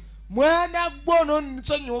misinde egyo mwana gwono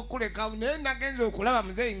nsonyiwa okuleka naye nagenza okulaba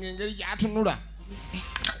muzeeyi ng'engeri gy'atunula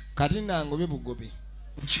kati nangobe bugobe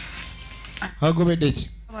agobedde ki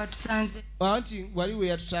anti wali we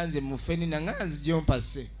yatusanze mu ffeni nanganzi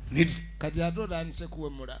gyompase kati ate otandise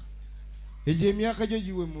kuwemula egyo emyaka gyo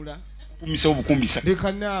giwemula kumisa obukumbisa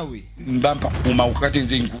leka naawe mbampa kuma wakati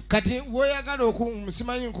nze nku kati woyagala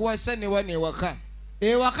okumusimanyi nkuwasa ne wane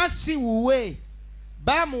ewaka si wuwe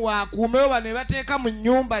bamuwa akuumewo ne bateeka mu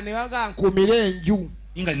nnyumba ne baga nkuumire enju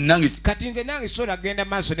inga nange kati nze nange sola genda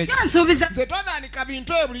maaso nekyo nze totandika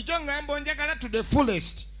bintu ebyo bulijjo ngamba onjagala to the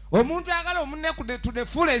fullest omuntu agala omunne to the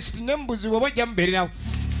fullest n'embuzi bwe bojja mubeererawo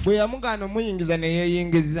bwe yamugaana omuyingiza ne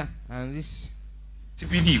yeeyingiza anzisi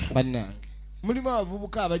sipidiiko bannange mulimu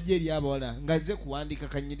abavubuka abajja eri abawala nga zze kuwandika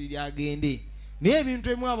kanyiriri agende naye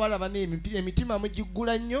ebintu emu abawala bana emitima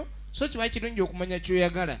mugiggula nnyo so kiba kirungi okumanya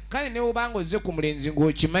kyoyagala kale ne obanga ozze ku mulenzi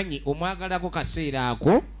ng'okimanyi omwagalako kaseera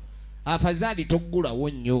ako afazaali toggulawo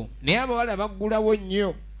nnyo naye abawala baggulawo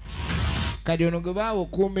nnyo kati ono gwe baawa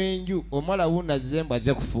okuuma enju omuwala wuuna zembwa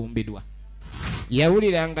azze kufumbirwa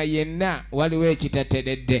yawulira nga yenna waliwo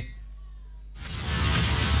ekitateredde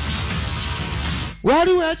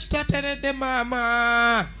waliwo ekitateredde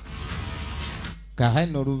maama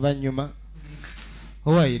kahani oluvannyuma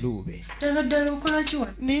owaye Lube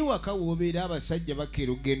naye waka woobeera abasajja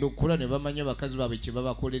bakeera okugenda okukola ne bamanya bakazi baabwe kye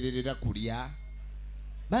babakolerera kulya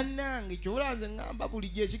bannange kyobulanze ngamba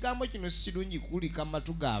bulijjo ekigambo kino si kirungi kuwulika mu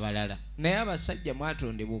matu g'abalala naye abasajja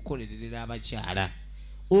mwatondebwa okukolerera abakyala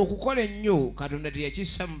okukola ennyo Katonda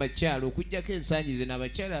teyakissa mu bakyala okujjako ensangi zino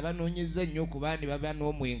abakyala abanoonyeza nnyo ku baani baba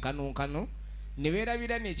n'omwenkanonkano ne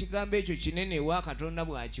beerabira n'ekigambo ekyo kinene ewa Katonda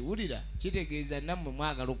bw'akiwulira kitegeeza nammwe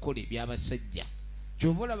mwagala okukola eby'abasajja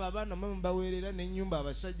kyova olaba abaana mwe mubaweerera n'ennyumba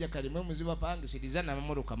abasajja kale mwe muzibapangisiriza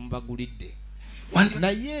n'amamotoka mubagulidde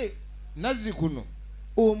naye nazzi kuno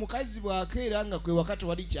omukazi bw'akeera nga kwe wakati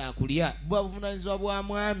wali kyakulya bwa buvunaanyizibwa bwa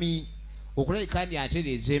mwami okulabika ndi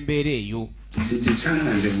atereeza embeera eyo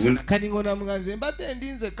kati ng'onamuganze mbadde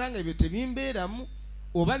ndinze kanga ebyo tebimbeeramu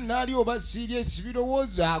oba naali oba siirye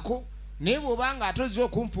sibirowoozaako naye bw'obanga atoze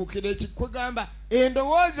okunfuukira ekikwegamba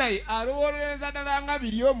endowooza ye alowooleza ddala nga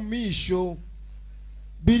biri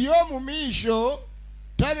omu miisho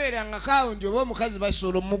tabeeranga kawundi oba omukazi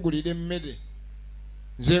basobola omugulira emmere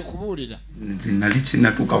nze nkubuulira nali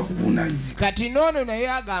sinatuuka kuvunaanyizibwa kati noono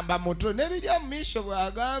naye agamba muto n'ebirya mu miisho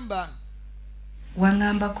bw'agamba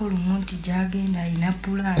wangambako lumu nti Jagenda alina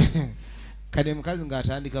pulaani kati mukazi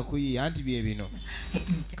ng'atandika kuyiiya anti bye bino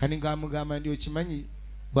kati ng'amugamba ndi okimanyi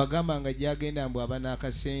bw'agamba nga Jagenda mbw aba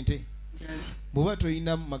n'akasente bw'oba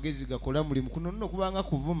toyina magezi gakola mulimu kuno nno kubanga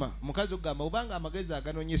kuvuma mukazi ogamba obanga amagezi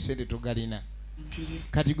aganoonye essente togalina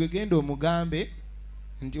kati gwe genda omugambe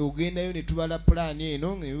nti ogendayo ne tubala pulaani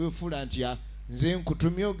eno ng'ewefuula nti nze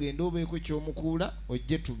nkutumye ogenda obeeko ky'omukuula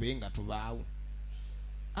ojje tube nga tubaawo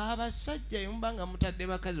abasajja yomubanga mutadde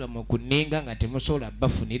bakazi bamwe kunninga nga temusobola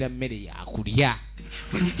bafunira mmere yakulya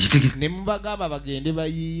ne mubagamba bagende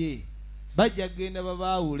bayiiye bajja genda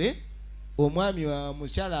babaawule omwami wa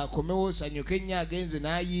mukyala akomewo osanyuke ennyo agenze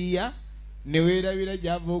n'ayiiya ne weerabira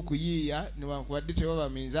gy'ava okuyiiya newankubadde tebaba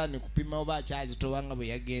minzaani kupima oba akyazitobanga bwe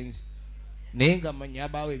yagenze naye nga manya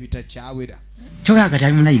abaawo ebitakyawera kati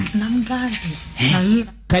ali mulayini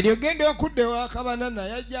kati ogende okudde wa Kabanana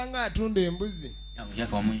yajjanga atunda embuzi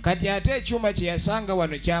kati ate ekyuma kye yasanga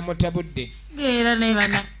wano kyamutabudde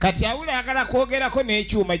kati awula ayagala kwogerako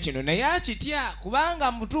n'ekyuma kino naye akitya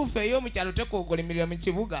kubanga mutuufu ey'omukyalo tekwogolemerera mu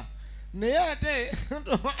kibuga naye ate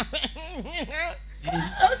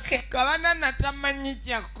Kabanana tamanyi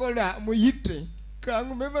kyakukola muyite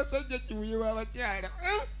kangume basajja kibuye w'abakyala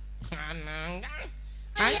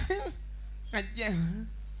ajja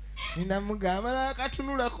ninamugamba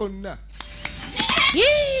nakatunula konna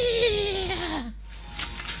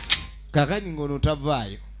kakani ngono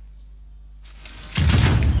tavaayo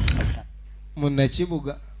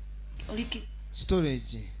munnakibuga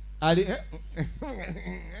storage ali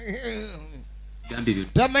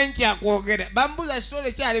tamanyi kyakwogera bambuza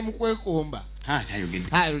storage ali mu kwekomba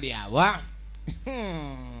ali awa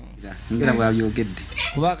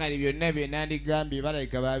kuba kali byonna bye nandigambye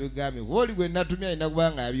balayika babigambye kuba oli gwe natumya alina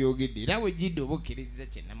kubanga yabyogedde era bwe jidde oba okkiriza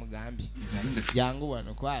kye namugambye jangu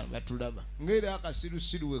wano kwalo batulaba ng'era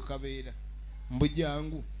akasirusiru we kabeera mbu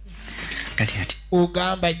jangu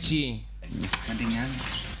ogamba ki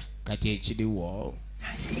kati ekiriwo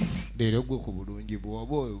leero gwe ku bulungi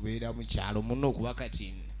bwoba obeera mu kyalo muno okuba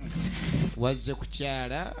kati wazze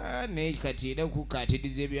kukyala naye kati era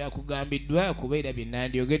okukatiriza ebyakugambiddwa kubeera bye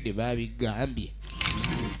nandyogedde babigambye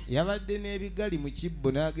yabadde n'ebigali mu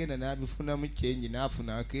kibbo n'agenda n'abifunamu kyenyi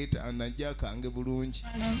n'afuna akeetaano najja akange bulungi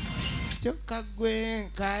kyokka gwe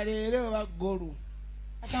nkaleero oba ggolu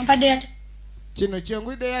kino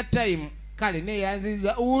kyongwidde ya time kale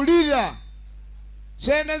neeyanziza wulira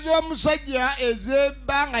sente z'omusajja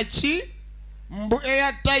ez'ebbanga ki mbu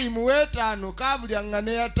airtime weetaano kabulyanga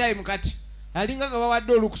ne airtime kati alinga nga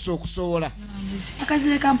bawadde olukusa okusobola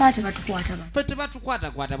akazibe kampaate batukwata ffe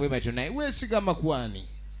tebatukwatakwata bwe batyo naye weesigama kwani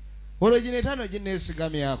olwo gino etaano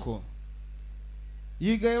gineesigamyako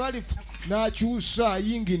yiga ebali n'akyusa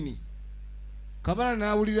yingini Kabana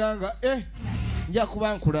n'awulira nga nja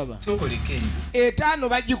kuba nkulaba etaano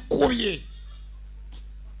bagikubye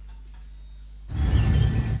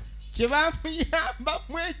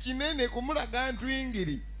kyebamuyambamu ekinene kumulaga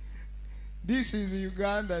ntwingiri. This is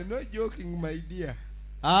Uganda, no joking my dear.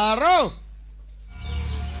 Aro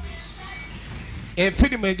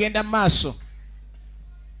efirimu egenda maaso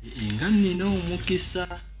nga nina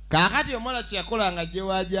omukisa kakati omwana kyakola nga gye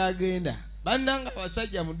wajagenda bandanga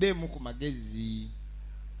abasajja muddemu ku magezi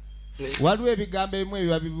waliwo ebigambo ebimu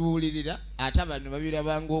ebiba bibuulirira ate abantu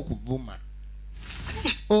babirabanga okuvuma.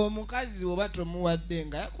 Omukazi oba tomuwadde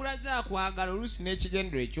nga yakulaze akwagala oluusi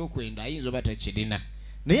n'ekigendero ekyokwenda ayinza oba takirina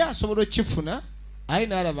naye asobola okifuna ayi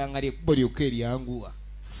n'alaba nga lyekkubo lyokka eryanguwa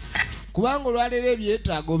kubanga olwaleero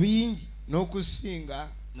ebyetaago bingi n'okusinga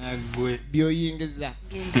byoyingeza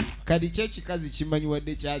kati kyekikazi kimanyi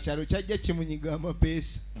wadde kyakyalo kyajja kimunyiga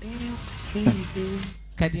amapeesa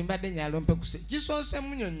kati mbadde nyalompe kuse kisoose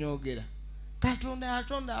munyonyogera Katonda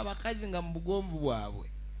atonda abakazi nga mu bugomvu bwabwe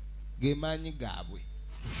gemaanyi gaabwe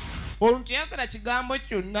olutiyagala kigambo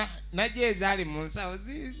kyonna najja ezaali mu nsawo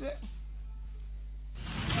ziize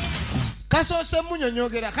kasoose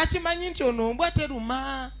munyonyogera kakimanyi nti ono ombwa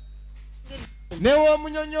teruma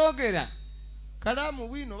newomunyonyogera kalaamu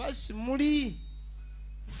bwino basimuli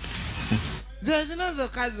ze zino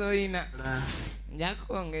zokka zoyina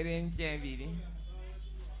njakwongera enky ebiri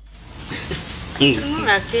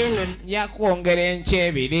njakwongera enky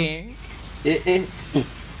ebiri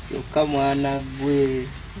yokka mwana gwe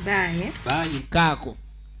kaako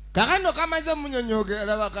kakano kamaze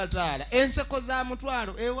omunyonyogera bakataala enseko za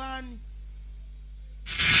mutwalo ewaani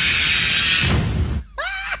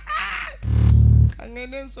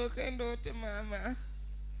kangende nsooka endoote maama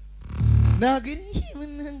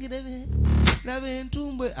nagirimunangirabe laba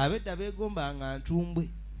entumbwe abedda beegombanga ntumbwe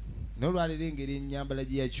n'olwaliro engeri ennyambala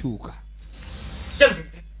gye yakyuka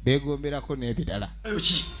beegomberako n'ebirala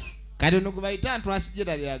kati ono gwe bayita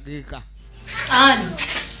ntwasigira lyageeka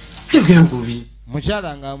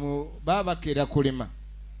mukyala nga baba bakeera kulima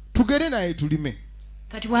tugere naye tulime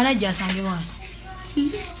kati bw'anajja asange mwana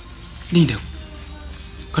linda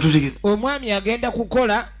katutegeza omwami agenda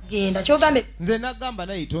kukola genda kyogambe nze nagamba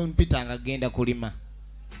naye tompitanga agenda kulima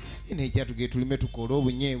ine ekyatuge tulime tukola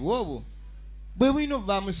obunyeebwa obwo bwe bulina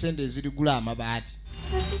ovaamu sente ezirigula amabaati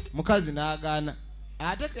mukazi n'agaana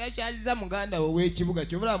ate keyakyaziza muganda we w'ekibuga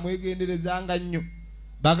kyobula mwegenderezanga nnyo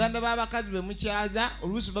baganda b'abakazi be mukyaza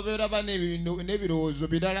oluusi babeeraba n'ebirowoozo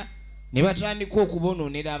birala ne batandika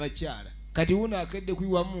okubonoonera abakyala kati wuno akedde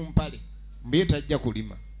kuyiwa mu mpale mbuye tajja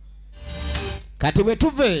kulima kati bwe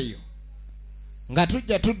tuva eyo nga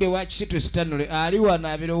tujja tudde wa kisitu sitanule ali wano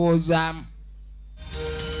abirowoozaamu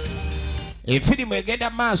efirimu egenda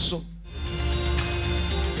maaso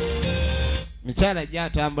mukyala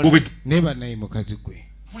gyatambula neba naye mukazi gwe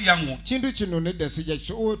kintu kino nedda sijja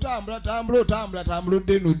kyo otambula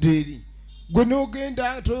odde nodde eri gwe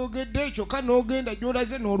n'ogenda toyogedde ekyo ka n'ogenda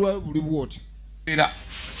gy'olaze n'olwayo buli bwoti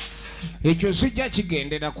ekyo sijja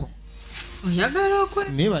kigenderako oyagala okwe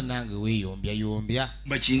naye bannange weeyombyayombya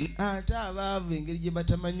ate abaavu engeri gye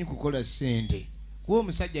batamanyi kukola ssente kuba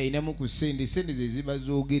omusajja ayinamu ku ssente ze ziba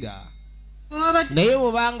zoogera naye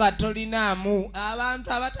bwobanga tolinaamu abantu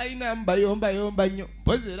abatalinamu bayombayomba nnyo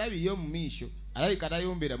mpozi era biyo mu miisho alabika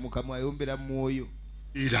tayombera mu kamwa ayombera mu mwoyo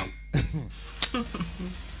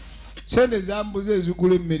ssente zambuze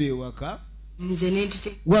ezigula emmere ewaka nze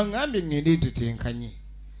nentite waŋŋambye ŋŋende ntetenkanye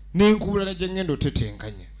nenkubulana gye ŋŋenda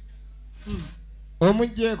otetenkanya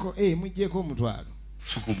omugjeeko mugjeeko omutwalo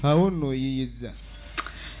awo nno oyiyizza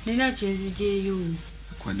nina kyenzijeeyo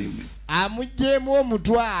amugjeemu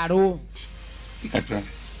omutwalo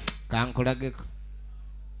kankulageko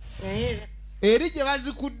eri gye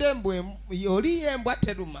bazikudde oli embwa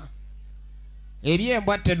teruma eri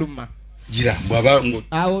embwa teruma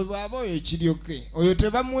awo bw'aba oyo ekiryoke oyo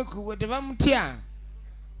tebamutya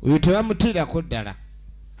oyo tebamutiirako ddala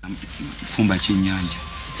fumba kyennyanja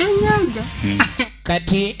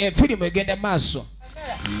kati efirimu egenda maaso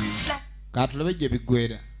katulabe gye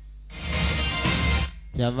biggwera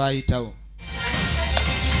kyava ayitawo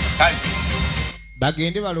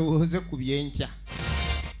bagende balowooze ku byenkya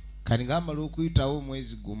kati ngaamala okuyitawo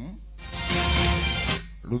omwezi gumu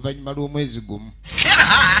oluvannyuma lw'omwezi gumu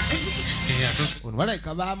ono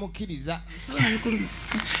balabika baamukiriza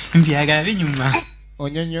mbyagala binyuma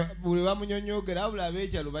buli bamunyonyogera abula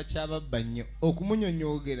ab'ekyalo bakyababba nnyo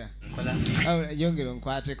okumunyonyogera yongera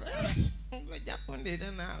onkwateko ojja kundeeta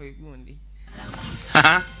naawe gundi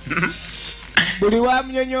buli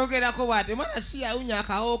wamunyonyogerako bwate mwana si yawunya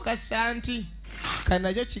akawo ka santi kati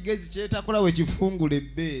nakyo kigezi kyetakola we kifungula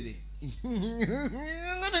ebbeere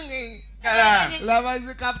laba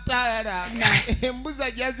zikaputala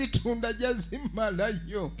embuza jazitunda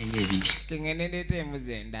jazimalayo kengende ndeeta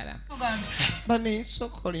embuzi endala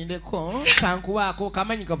banesokolindeko kankubaako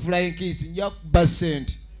kamanyi kafulayo enkiisi nja kuba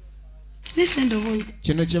sente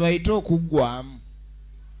kino kye bayita okuggwamu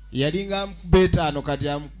yalinga amukuba etaano kati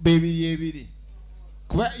amukuba ebiri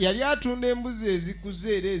kuba yali atunda embuzi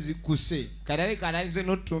ezikuze era ezikuse kati aleka alinze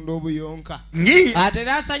n'otunda obuyonka ate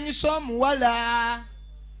nasanyusa omuwala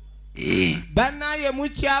bannaye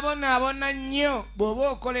mukyabonaabona nnyo bw'oba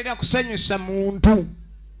okolera kusanyusa muntu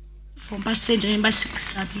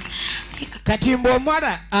kati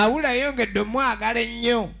mbw'omuwala awula yongedde omwagala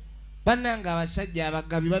ennyo bannange abasajja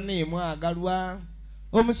abagabi bannaye mwagalwa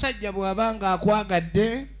omusajja bw'abanga akwagadde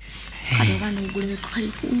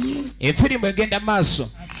efirimu egenda maaso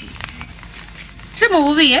si mu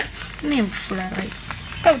bubi nenfulayo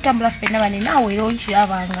kabutambula ffenna bane naawe era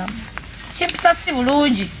onkirabanga kyempisa si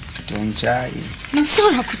bulungi tonkyaye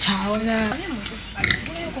nsobola kukyawona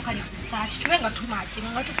kali kusaati tube nga tumakinga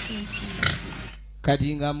nga tufiitira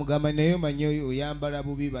kati nga mugamba naye omanyi oyambala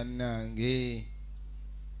bubi bannange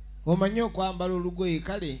omanyi okwambala olugoye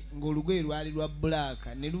kale ng'olugoye lwali lwa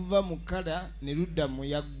bbulaaka ne luva mu kala ne ludda mu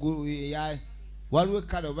waliwo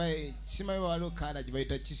ekkala oba simanyi waliwo kala gye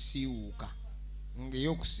bayita kisiiwuuka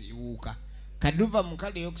ng'ey'okusiiwuuka kati luva mu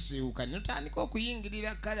kala ey'okusiiwuuka ne lutandika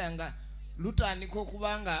okuyingirira kala nga lutandika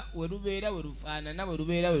okuba nga we lubeera we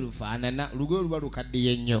lufaanana olugoye luba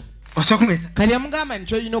lukaddiye nnyo kati amugamba nti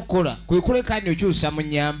kyolina okukola kwe kuleka ni okyusa mu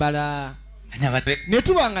nnyambala ne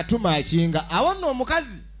tuba nga tumakinga awo nno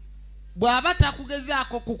omukazi bw'aba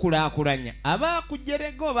takugezaako kukulaakulanya aba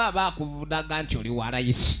akujerega oba aba akuvudaga nti oli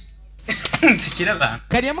warayisi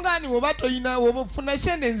kati amugamba ni woba toyina woba ofuna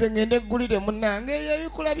sente nze ngende eggulire munnange eyo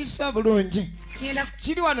ebikulabisa bulungi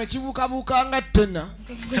kiri wano kibuukabuuka nga ttena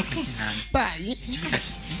bayi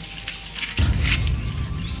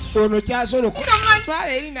ono kyasobola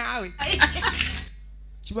okutwala eri naawe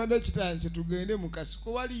kibadde kitandise tugende mu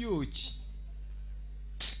kasiko waliyo ki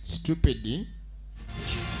stupid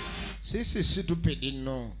sisi stupid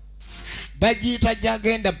no bagiyita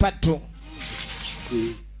Jagenda pato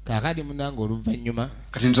kakati munange oluvannyuma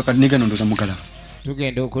kati nzoka negano ndoza mugala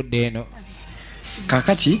tugenda okudda eno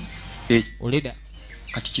kakati olida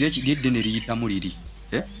kati kire kiddene liyitamu liri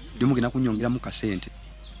limugenda kunyongeramu kasente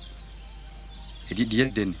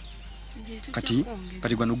eddene kati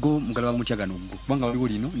gwano go mugala wa mutya gano go kubanga waliwo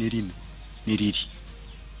lino niriri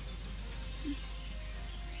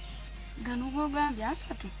gano gogambye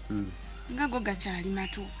asatu nga go gakyali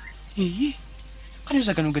mato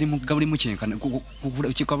kaniza gano gali mugabuli muchenkana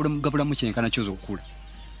gabula muchenkana kyozo okula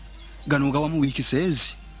gano gawamu wiki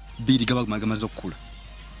sezi biri gaba magamazo okula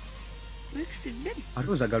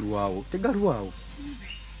atoza galuwawo tegaluwawo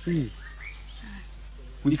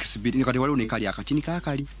wiki sibiri kati waliwo nekali akatini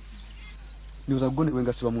kakali niuza gone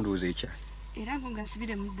wenga siba mundu ozecha era ngo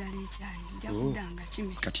ngasibire mu ddala ekyayi nja kudanga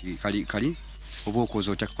kimi kati kali oba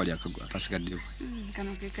okoza otya kali akasigaddeyo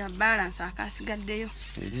kano keka balance akasigaddeyo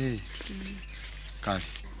kale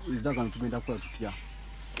izagano tugenda kwa tutya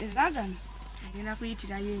izagano ngenda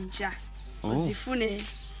kuyitirayo enkya ozifune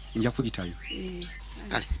nja kuyitayo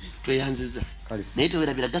kale tweyanziza naye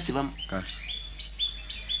tewerabira gasibamu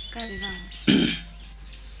kale bamu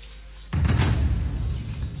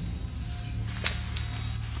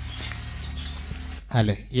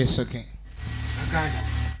Hello, yes, okay.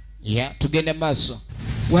 Yeah, tugende maaso.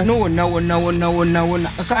 Wano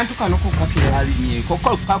wonna akantu kano kokakira alinye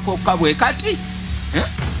kokako kabwe kati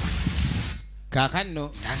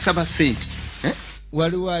kakano nasaba sente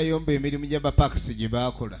waliwo ayomba emirimu gy'abapakasi gye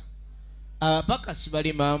baakola abapakasi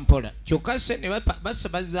bali mampola kyokka se ne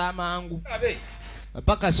basabaza amangu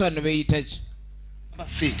abapakasi bano beeyita ki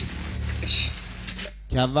sente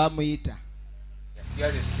kyava muyita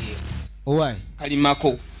owai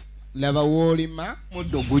kalimako laba woolima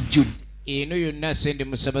muddo gujjudde eno yonna sente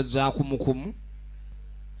musabaza kumukumu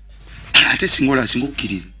ate singola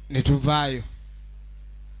singokkiriza ne tuvaayo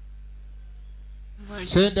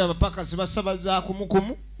sente abapakasi basabaza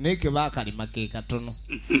kumukumu naye ke baakalima ke katono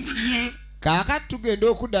kaakati tugenda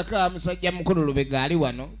okuddako amusajja mukulu Lubega ali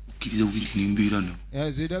wano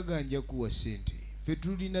ziraga nja kuwa sente ffe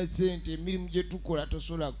tulina sente emirimu gye tukola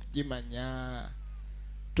tosobola kugimanya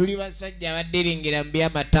tuli basajja abadderingera mu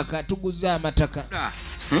by'amataka tuguza amataka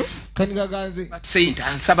kanigaganze sente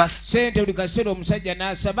ansaba sente buli kaseera omusajja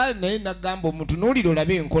n'asaba naye nagamba omuntu n'olira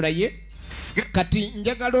olabe enkola ye kati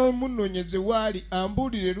njagala omunoonyeze waali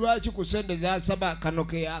ambuulire lwaki ku sente z'asaba kano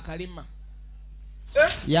ke yakalima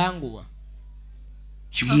yanguwa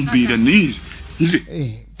kimumbeera nizo nze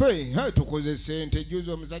ffe tukoze sente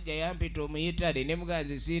juzi omusajja yampita omuyitale ne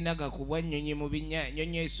muganzi siina gakubwa nnyonyi mu binya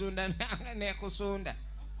nnyonyi esunda nekusunda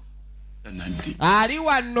ali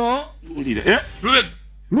wano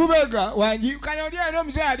Lubega wanji kano oli era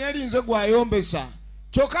omuzeeyi ali erinze gwayombesa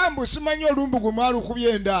kyokka mbu simanyi olumbu gwe mwalukubye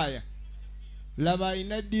endaaya laba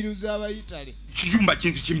alina ddiru z'abayitale kiyumba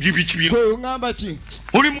kinzi kimbibi gwe ngamba ki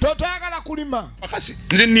totayagala kulima pakasi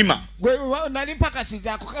nze nnima gwe nali pakasi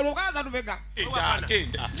zaako lukaza Lubega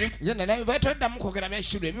toddamu kwogera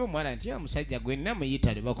byakisulu ebyo omwana nti omusajja gwe nina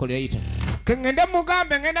muyitale bakolera yitale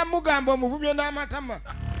ngenda mugamba omuvumye n'amatama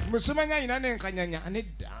musimanya alina n'enkanyanya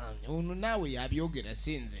anedda ono naawe yabyogera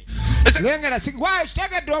sinze lengera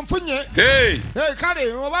kitegedde onfunye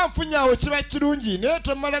kale oba nfunye awo kiba kirungi naye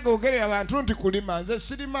tomala gogerera abantu nti kulima nze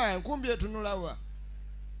sirima nkumbi etunulawa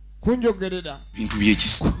kunjogerera bintu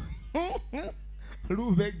byekisa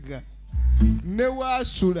Lubega ne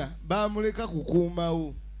waasula bamuleka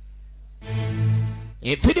kukuumawo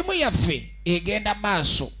efirimu yaffe egenda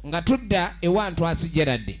maaso nga tudda ewantu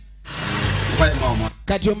asigeradde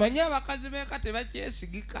kati omanye abakazi beeka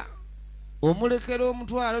tebakyesigika omulekera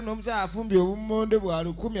omutwalo n'omukyala afumbye obumonde bwa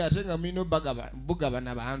 10 ate nga mulina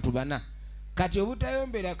bugabana bantu bana kati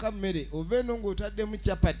obutayombera ka mmere ova eno ng'otaddemu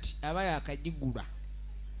capati aba yakagigula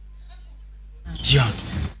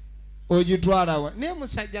ogitwalawa naye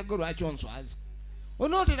musajja gwe lwaki onswaza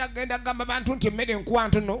onootera kugenda kugamba bantu nti emmere enkuwa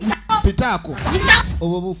ntono pitaako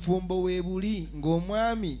obwo bufumbo weebuli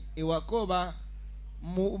ng'omwami ewaka oba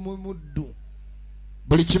muddu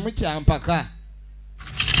buli kimu kyampaka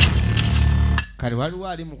kale waliwo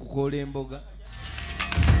ali mu kukoola emboga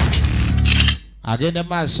agenda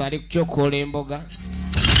maaso ali kukyokoola emboga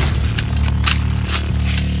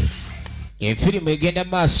efirimu egenda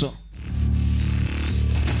maaso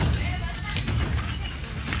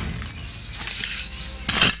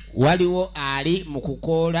waliwo ali mu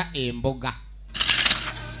kukoola emboga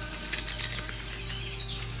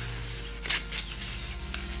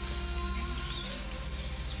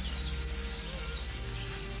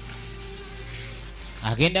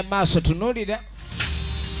agenda maaso tunuulira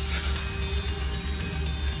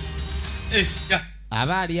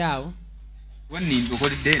aba ali awo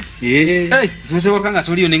zosewaka nga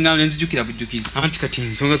toliyo neŋŋamba nenzijukira bujjukizi anti kati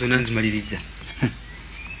ensonga zonna nzimaliriza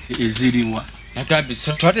eziriwa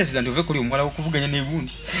twateseza nti ove kuli omuwala wokuvuganya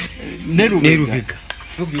nebundi nerubega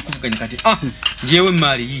okubikuvuganya kati njewe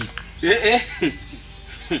emaali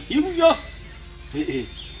ibyo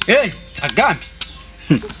sagambi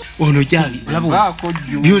ono jali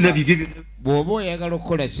byona bibyo bw'oba oyagala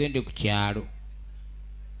okukola sente ku kyalo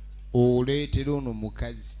oleetera ono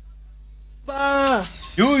mukazi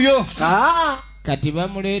yuyo kati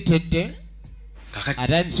bamuleetedde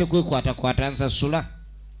atandise kwekwatakwata nsasula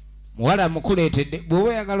muwala mukuleetedde bw'oba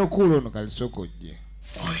oyagala okuwula ono kalisoko ojje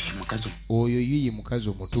oyo yiyi mukazi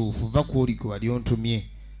omutuufu va kwoli gwe wali ontumye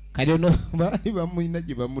kali ono baali bamulina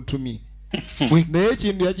gye bamutumye naye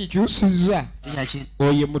ekintu yakikyusiza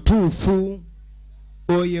oyo mutuufu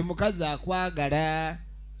oyo mukazi akwagala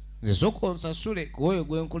nze soka onsasule kuoyo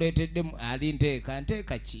gwe nkuleeteddemu ali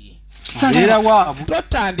nteeka ki era waavu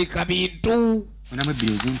totandika bintu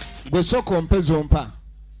gwe soka ompe zompa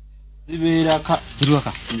zibeeraka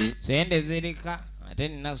sente zirika ate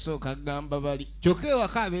ninasooka kugamba bali kyokka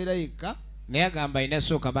ewaka abeera yekka naye agamba alina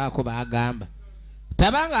sooka baako baagamba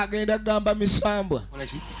tabanga agenda kugamba misambwa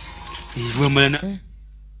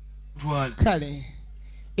kale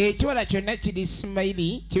ekiwala kyonna kiri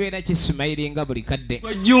simayiri kibeera kisimayiri nga buli kadde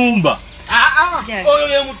jumba oyo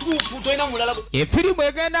ye mutuufu tolina mulala efirimu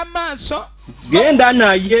egenda mu maaso genda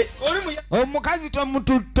naye omukazi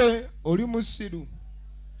tomututte oli musiru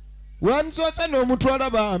wansoose n'omutwala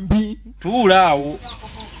bambi tuula awo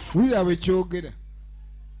wulira bwe kyogera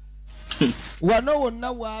wano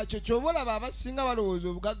wonna waakyo ky'oba olaba abasinga balowooza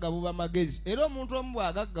obugagga buba magezi era omuntu omu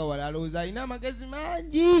bw'agaggawala alowooza alina amagezi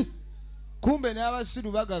mangi kumbe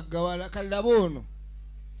n'abasiru bagaggawala kalaba ono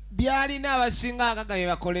byalina abasinga agagga bye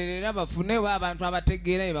bakolerera bafune oba abantu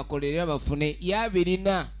abategeera bye bakolerera bafune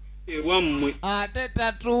yabirina ewammwe ate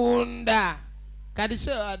tatunda kati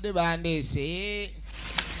se wadde bandeese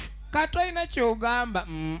katolina kyogamba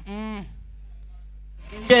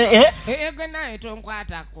gwe naye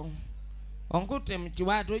tonkwatako onkutte mu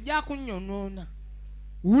kiwato ojja kunnyonoona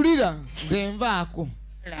wulira nze nvaako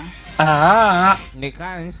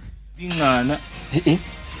ndeka biŋŋaana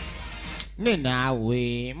ne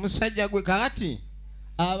naawe musajja gwe kakati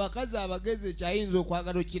abakazi abagezi ekyayinza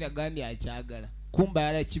okwagala okiraga ndi akyagala kumba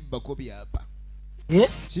yala kibbako byapa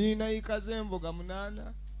kirina yikaze envoga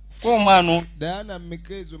 8 omwana dayana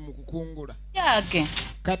mikezo mu kukungula yage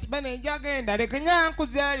kati bano ejagenda leka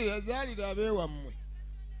nyankuzaalira abeewammwe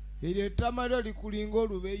eryo ettamalyo likulinga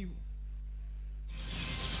olubeyu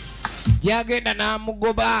jagenda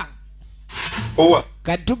n'amugoba owa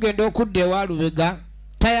kati tugenda okudda ewa lubega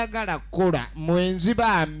tayagala kukola mwenzi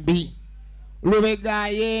bambi lubega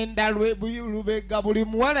ayenda lubega buli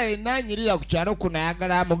muwala yenna anyirira ku kyalo kuno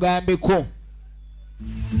ayagala amugambeko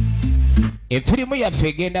efirimu yaffe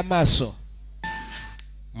egenda maaso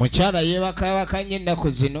mukyala yeebakabakanye ennaku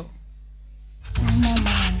zino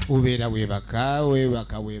ubeera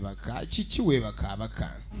weebaka kiki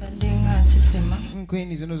weebakaabaka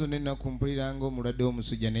nkweni zino zonna ennaku mpuliranga omulwadde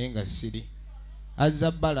w'omusujja naye nga siri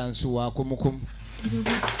azza balansi waakumukumu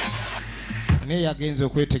naye yagenza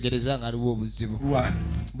okwetegereza nga aliwo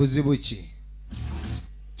buzibu ki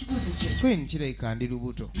kweni kirabika ndi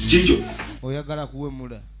lubuto oyagala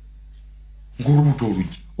kuwemula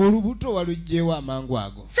olubuto walugjewo amangu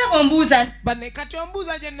ago bane kati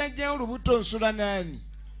ombuuza gye najjayo olubuto nsula naani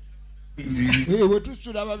bwe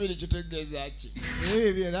tusula babiri kitegeeza ki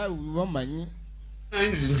ebyo byera bamanyi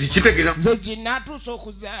nze ginatuusa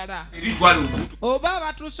okuzaala oba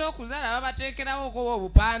abatuusa okuzaala babateekerawo okuba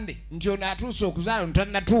obupande nti ono atuusa okuzaala ono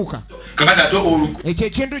tannatuuka ekyo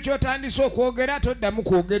ekintu kyotandise okwogera toddamu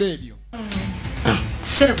kwogera ebyo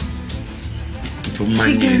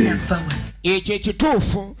ekyo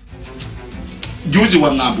ekituufu juzi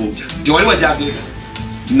wangamba otya tewali wajagereka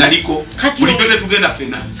naliko bulijjo tetugenda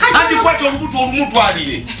fena anti kwata olubuto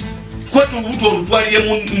olumutwalire kwata olubuto olutwalire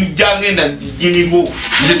mu Jagenda jinirwo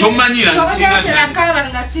nze tomanyira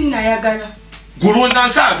gulonda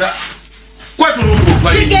nsaaga kwata olubuto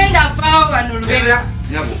olutwalire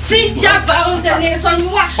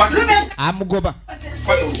amugoba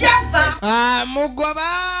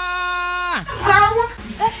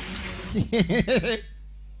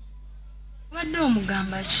Mbadde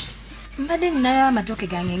omugamba ki? Mbadde ninayo amatooke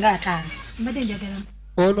gange nga 5. Mbadde njagala.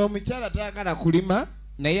 Ono omukyala tayagala kulima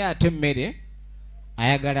naye ate emmere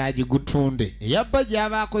ayagala agigutunde. Eyabba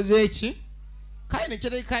gy'aba akoze eki? Kale ne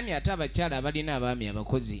kirekani ate abakyala abalina abaami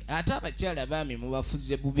abakozi. Ate abakyala abaami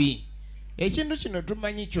mubafuze bubi. Ekintu kino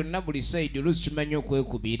tumanyi kyonna buli side oluusi kimanyi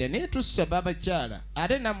okwekubiira naye tusaba abakyala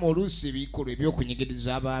ate nammwe oluusi ebikolwa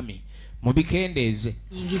ebyokunyigiriza abaami mubikendeeze.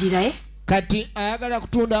 Nyingiriraye? Kati ayagala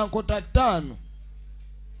kutunda nkota 5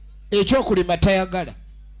 ekyokulima tayagala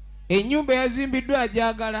ennyumba yazimbiddwa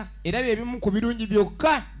ajagala era byebimu ku birungi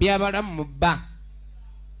byokka byabalamu mu bba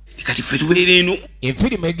kati ffe tubeera eno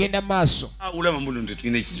enfirimu egenda maaso olaba muno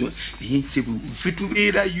tetulina ekizibu ffe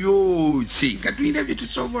tubeerayo singa tulina bye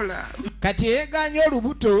tusobola kati eyeganya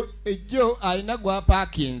olubuto ejjo alina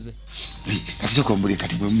gwapaakinze kati sokombule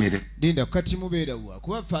kati bwemumere linda kati mubeera wa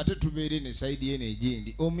kuba ffe ate tubeere ne sayidi yene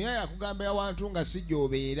egindi omuyaya akugamba yawantu nga si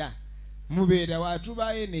gy'obeera mubeera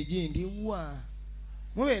watubayo negindi wa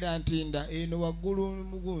mubeera ntinda eno waggulu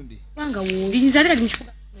mugundi Wanga wolinza leka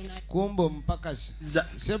kimchuka. kumbo mpakasi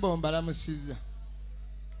sebo mbalamusiza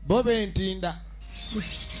bobe ntinda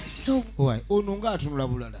Wai ono nga atunula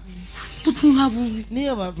bulala Putunula bubi niye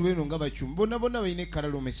abantu beno nga bachumbo bonna bayine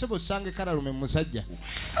kalalume sebo sange kalalume musajja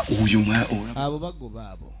oyo abo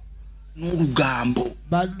bagoba abo n'olugambo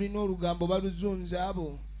balulina olugambo baluzunze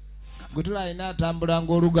abo gwe tulayina atambula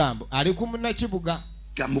ng'olugambo ali ku munnakibuga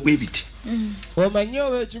gambo bwebiti omanyi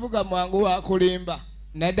oba ekibuga mwangu wakulimba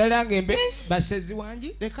naddala ng'embe basezi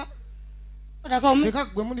wangi leka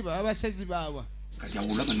gwe muli baba basezi baawa kati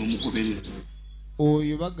awulaba n'omugoberera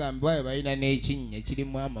oyo bagambye ayo balina n'ekinnya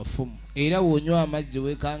kirimu amafumu era wonywa amazzi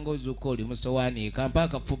wekanga ozuuka oli musowaani ekampa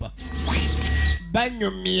akafuba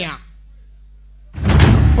banyumya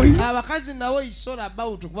abakazi nawe isola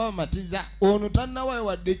about kuba bamatiza ono tannawayo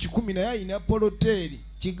wadde 10 naye ayina poloteeri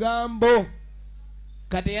kigambo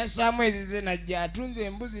kati yasaamu ezize najja atunze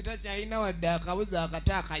embuzi takyalina wadde akabuzi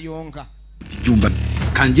akata akayonka jumba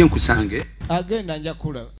kanje nkusange agenda nja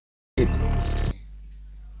kulaba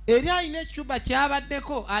eri alina ekicuba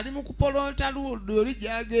kyabaddeko ali mu kupolonta luli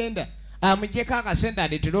gyagenda amuggyeko akasente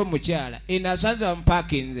adeetera omukyala eno asanze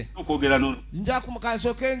bamupaakinze okwogera nono nja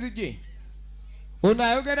kumukansoka enzigi ono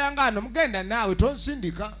ayogera nga ano mugenda naawe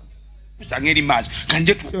tonsindika kusangeri maaso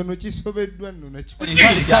kanje ono kisobeddwa nno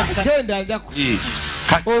nakigenda nja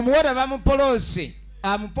omuwala bamupolose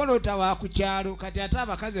amupolota wa ku kyalo kati ate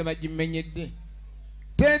abakazi bagimenyedde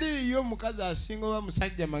teriiyo omukazi asinga oba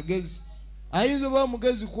musajja magezi ayinza oba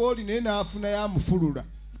omugezi kwoli naye naafuna yamufulula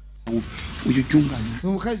oyo jungani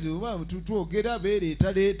omukazi oba mututwogera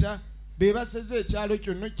beereetaleeta bebaseze ekyalo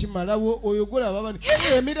kyonna kimalawo oyo golaba bani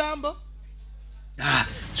emirambo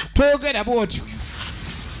twogera bwotyo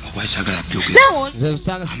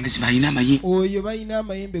oyo balina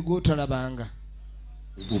amayembe gotalabanga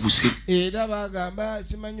era bagamba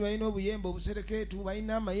simanyi balina obuyembe obuserekeetu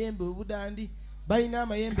balina amayembe obudandi balina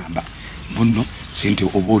amayembe muno sente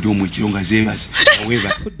oba oli omwekiro nga zeebaze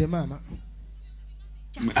fudde maama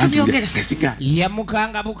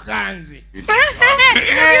yamukanga bukanzi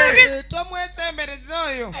tomwesembereza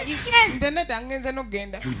oyo nze nedda ngenze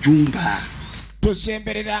nogenda jumba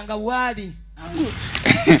tosembereranga waali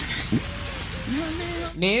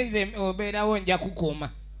naye nze obeerawo nja kukuuma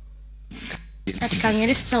Kati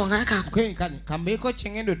kangere sita wangala kako kani kambeeko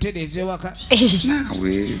kyengendo tereze waka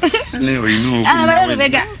nawe ne oyino balo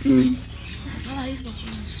bega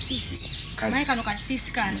Mai kano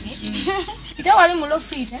kasisi kani ita wali mulo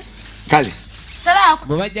fit kale sala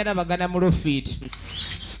bwe bajjana bagana mulo fit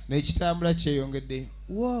n'ekitambula kyeyongedde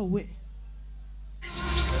woowe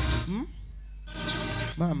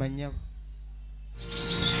maama nnyabo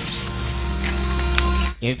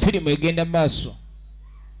enfirimu egenda maaso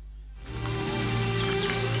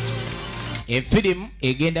enfirimu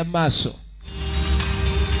egenda maaso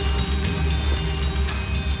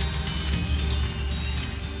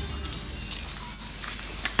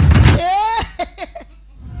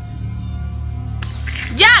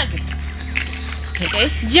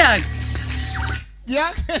Jag.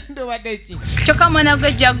 Jagenda wadechi. Choka mwana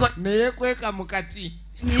gwe jago. Naye kweka mukati.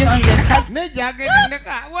 Niyonge. Ne jagenda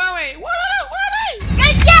neka. Wawe.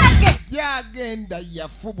 Jagenda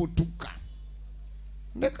yafubutuka.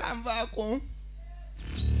 Neka mvako.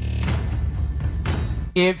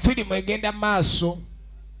 Filimu egenda maaso.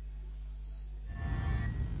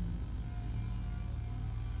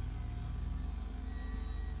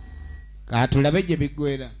 Katulabe gye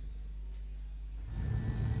bigwera.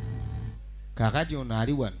 Kakati ono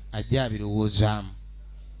ali wano ajja abirowoozaamu.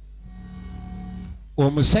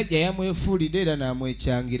 Omusajja yamwefuulidde era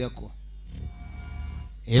n'amwekyangirako.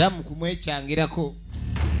 Era mu kumwekyangirako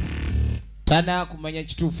tanaakumanya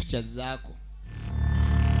kituufu kyazzaako.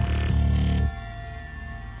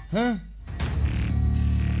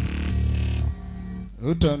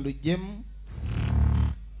 Lutondo jemu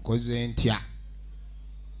koze ntya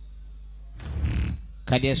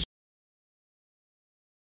kadi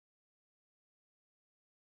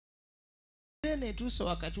netuusa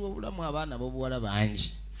wakati w'obulamu abaana b'obuwala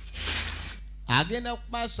bangi agenda ku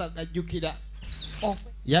maaso agajjukira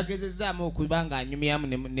yagezezaamu okuba ng'anyumyamu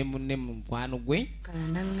ne mukwano gwe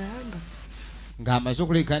ng'amaze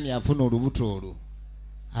okulekani afuna olubuto olwo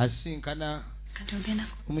asinkana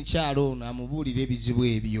omukyalo ono amubuulira ebizibu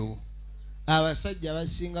ebyo. Abasajja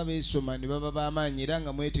abasinga beesoma ne baba b'amaanyi era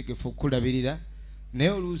nga mwetegefu okukulabirira naye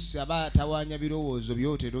oluusi aba atawaanya birowoozo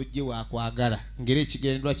by'otera ojje waakwagala ngera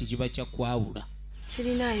ekigendwa kye kiba kyakwawula.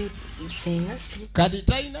 Kati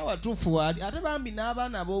talina watuufu waali ate bambi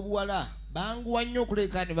n'abaana ab'obuwala banguwa nnyo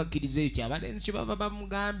okuleka ne bakkiriza ekyo abalenzi kye baba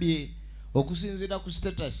bamugambye okusinziira ku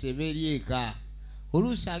sitatasi eba eri eka.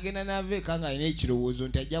 Oluusi agenda n'ava eka ng'alina ekirowoozo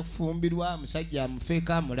nti ajja kufumbirwa musajja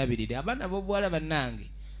amufeeko amulabirire. Abaana b'obuwala bannange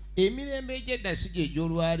emirembe egyedda si gye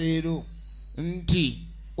egy'olwaleero nti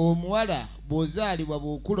omuwala bw'ozaalibwa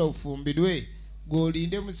bw'okula ofumbirwe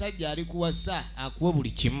gw'olinde musajja ali kuwasa akuwe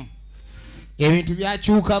buli kimu. Ebintu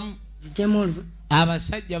byakyukamu.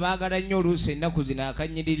 Abasajja baagala nnyo oluusi ennaku zino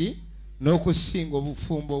akanyiriri n'okusinga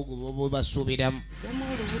obufumbo obwo bwe basuubiramu.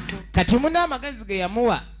 Kati muna amagezi ge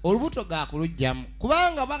yamuwa olubuto gaakuluggyamu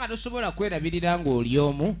kubanga banga tosobola kwerabirira ng'oli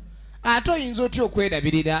omu ate oyinza otya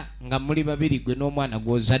okwerabirira nga muli babiri gwe n'omwana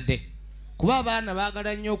gw'ozadde kuba abaana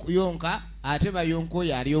baagala nnyo okuyonka ate bayonka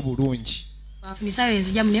oyo ali obulungi.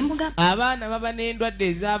 Abaana baba n'endwadde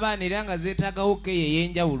ez'abaana era nga zeetaagawo keeyo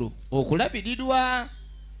ey'enjawulo okulabirirwa.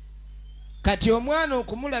 Kati omwana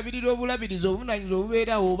okumulabirira obulabirizi obuvunanyizibwa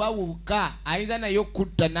obubeerawo oba wukka ayinza naye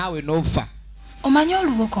okutta naawe n'ofa. Omanyi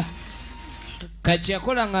oluwoko? Kati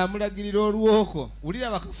yakola ng'amulagirira oluwoko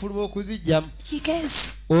wulira bakafulu b'okuzijjamu.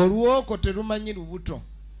 Oluwoko terumanyi lubuto.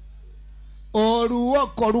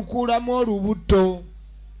 Oluwoko lukulamu olubuto.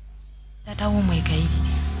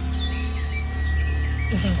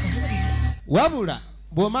 Wabula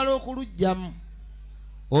bw'omala okuluggyamu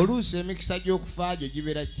oluusi emikisa gy'okufa gyo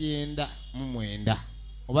gibeera 9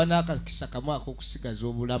 oba n'akakisa kamu ak'okusigaza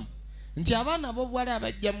obulamu nti abaana b'obuwala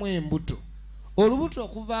abajjamu embuto olubuto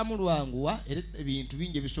okuvaamu lwanguwa era ebintu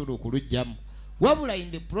bingi ebisobola okuluggyamu wabula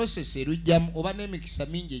in the process erujjamu oba n'emikisa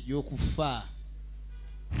mingi egy'okufa.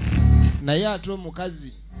 Naye ate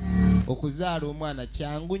omukazi okuzaala omwana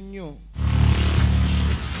kyangu nnyo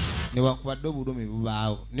newankubadde obulumi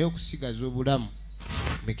bubaawo naye okusigaza obulamu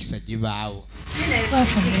mikisa gibaawo.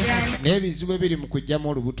 N'ebizibu ebiri mu kuggyamu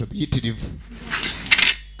olubuto biyitirivu.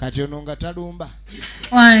 Kati ono nga talumba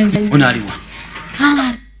ono aliwa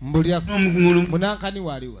mbulira munankani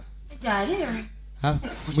waaliwa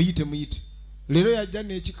muyite leero yajja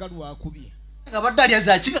n'ekikalu akubye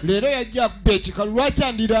leero yajja akubba ekikalu lwaki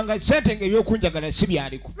andiranga ssente ng'ebyokunjagala si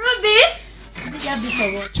byaliko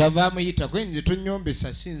kyava amuyitako nze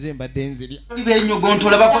tonyombesa sinze mbadde nzirya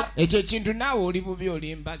ekyo ekintu naawe oli bubi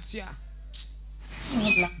olimbasya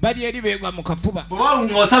bali eri beegwa mu kafuba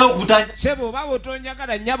sebo oba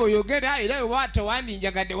otonjagala nnyabo yogera era oba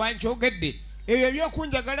tewandinjagadde wankyogedde ebyo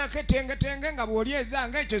ebyokunjagalako etengetenge nga bw'oli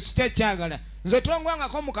ezanga ekyo sikyakyagala nze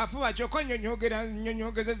tongwangako mu kafuba kyokka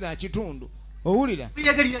nyonyogeze za kitundu owulira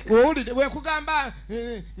bwekugamba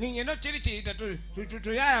ninyeno kiri kiyita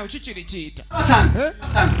tuyaya kikiri kiyita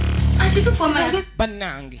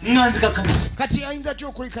bannange kati ayinza ty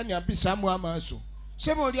okulikanya mpisaamu amaaso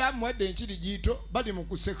seba oli amuwadde enkiri giito bali mu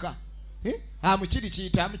kuseka amukiri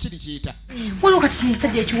kiyita waliwo kati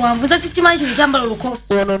kinisajja ekiwanvu nza sikimanyi kino ekyambala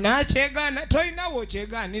olukofu ono n'akyegaana tolinawo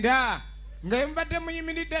okyegaanira nga mbadde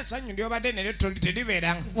muyimiridde essanyu lyobadde neryo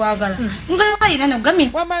teribeeranga wagala nga bayina nogami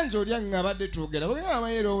wamanzi olya nga abadde twogera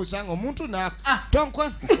bwegamayera obusanga omuntu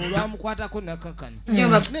tonkwa olwamukwatako nakakano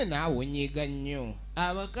ne naawe onyiiga nnyo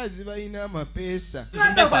abakazi balina amapeesa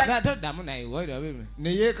toddamu naye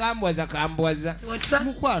neyeekambwaza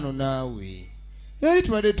mukwano naawe yali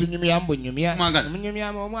tubadde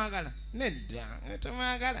tunyumyambunyumyamunyumyamu omwagala nedda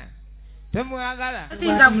temwagala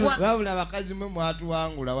wabula abakazi mwe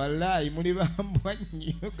mwatuwangula wallaahi muli bambwa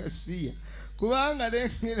nnyo gasiya kubanga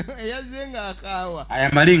eyaze nga akaawa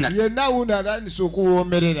yenna wuno atandise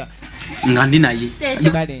okuwoomerera nga ndi naye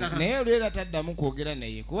naye olwera taddamu kwogera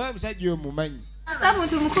naye kuba omusajja oyo mumanyi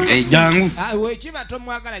jangu wekiba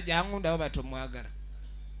tomwagala jangu ndawo batomwagala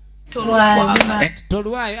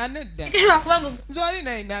tolwayo anedda nze oli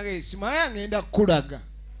naye naga esimu aye agenda kukulaga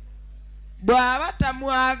bw'aba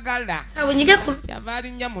tamwagala kyava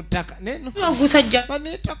alinnya mu ttaka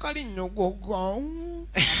banetaka linnyogogo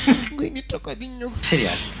nitaka linnyo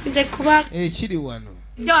ekiri wano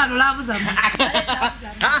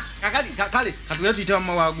kale katuya tuyita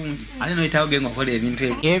wamma wagundi ate noyitawo genga okola ebintu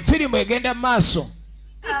ebyo enfirimu egenda maaso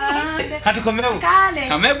katukomewo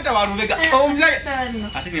kameye kuta walubega omuzaye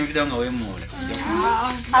ate byempitawo nga wemuola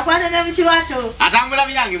akwata ne mukiwato atambula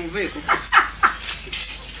byange muveeko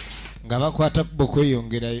nga bakwata kuba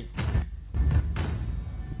okweyongerayo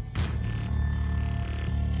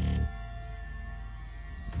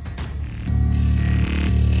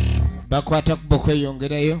bakwata kuba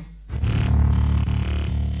okweyongerayo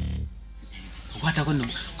okwatako no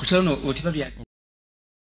kukyalo otiba bya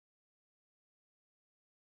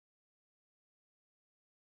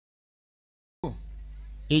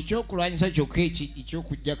ekyokulwanyisa kyokka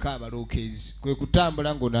ekyokuggyako abalookeezi kwe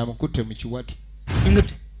kutambula ng'onaamukutte mu kiwatu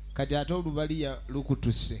kati ate olubaliya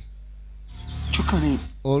lukutuse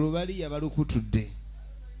olubaliya balukutudde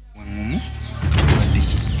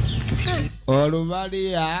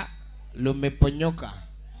olubaliya lumeponyoka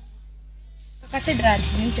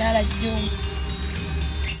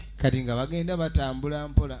kati nga bagenda batambula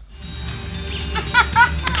mpola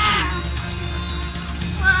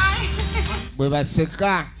bwe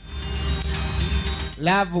baseka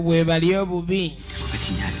laavu bwe bali obubi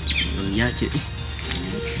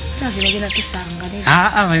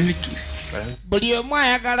buli omu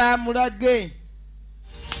ayagala amulage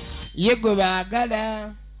ye gwe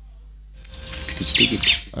baagala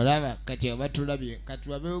olaba kati oba tulabye kati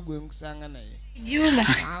wabeewo gwe nkusanga naye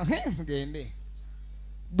gende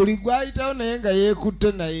buli gwayitawo naye nga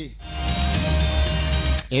yeekutte naye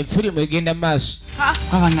enfirimu egenda maaso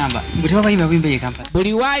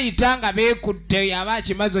buli waayita nga beekutte yaba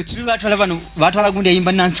akimazo batwala gundi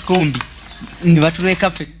eyimba nansikombi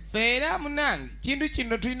nebatuleka ffe era munange kintu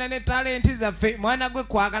kino tulina ne talenti zaffe mwana gwe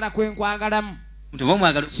kwagala kwenkwagalamu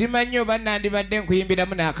simanyi oba nandibadde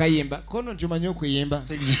nkuyimbiramu n'akayimba kono ntimanyi okuyimba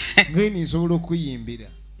ngeni nsobola okuyimbira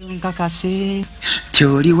nkakase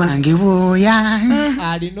kyoli wange bwoya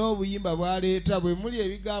alina obuyimba bwaleeta bwe muli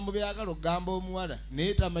ebigambo byagala okugamba omuwala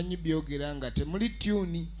naye tamanyi byogera nga temuli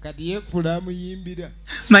tyuni kati yeefula amuyimbira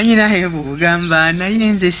manyi naye bugamba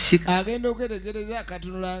naye nze sika agenda okwetegereza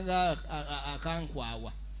akatunulanga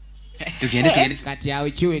akankwawa kati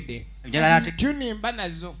awe kiwedde tyuni mba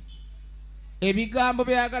nazo ebigambo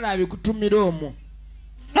byagala abikutumira omwo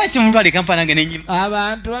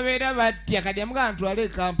abantu babeera batya kati amugaa ntwale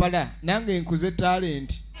Kampala nange nkuze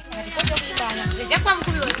talenti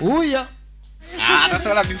uyo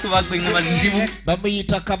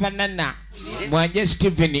bamuyita Kabanana Mwanje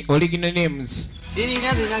Stephen original names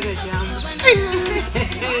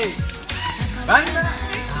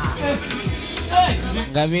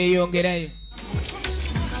nga beeyongerayo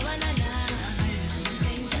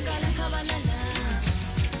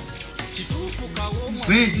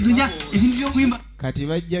kati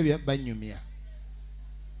bajja banyumya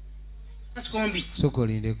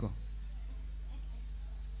sokolindeko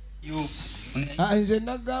nze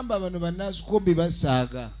nagamba bano bannasukombi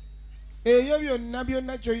basaaga ebyo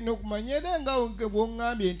byonna kyolina okumanya era nga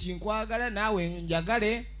bwoŋŋambye nti nkwagala naawe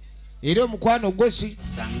njagale era omukwano gwo si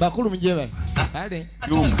bakulu mujebala kale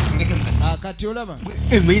kati olaba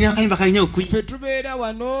ffe tubeera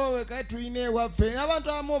wano kale tulina ewaffe abantu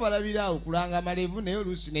abamu obalabiraawo kulanga amalevu naye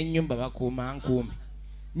oluusi n'ennyumba bakuuma nkuumi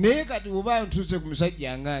naye kati bw'oba ntuuse ku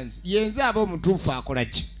musajja nga nze yenze aba omutuufu akola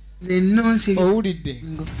ki owulidde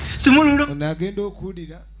onaagenda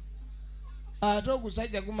okuwulira ate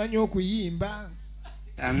ogusajja gumanyi okuyimba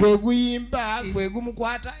gwe guyimba gwe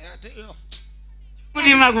gumukwata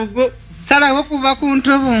Mulima gugo. Salawo kuva ku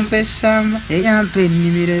ntobo mpesamba. Eyampe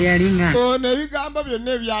nnimiro yalinga. Ono ebigambo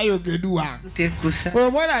byonna ebyayogedwa. Tekusa.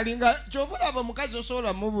 Omwana alinga kyobula abamukazi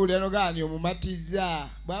osobola mubuulira nogaani omumatiza.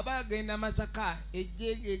 Bw'aba agenda Masaka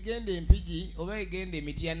egenda empigi oba egenda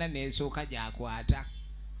emityana n'esooka gyakwata.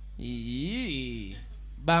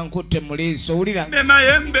 Bankutte muliiso owulira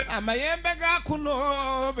amayembe ga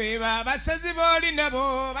kuno beba abasazi booli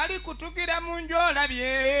nabo bali kutugira mu nju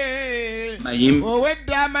olabye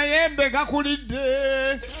owedda amayembe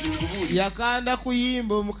gakulidde yakanda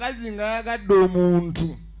kuyimba omukazi nga yagadde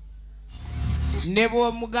omuntu ne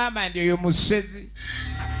bw'omugamba nti oyo musezi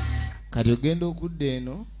kati ogenda okudda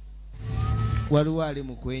eno waliwo ali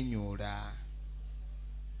mu kwenyoola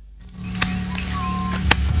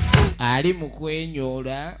ali mu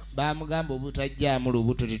kwenyoola bamugamba obutajjaamu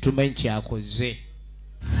lubuto tetumanyi kyakoze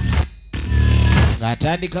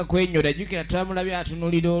ng'atandika kwenyoola jjukira twamulabye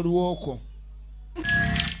atunulira olwoko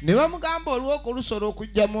ne bamugamba olwoko lusobola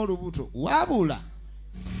okugyamu olubuto wabula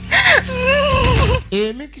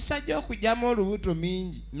emikisa gy'okugyamu olubuto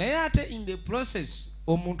mingi naye ate in the process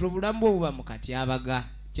omuntu obulamu bwe buba mu katyabaga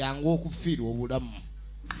kyangu okufiirwa obulamu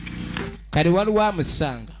kale waliwo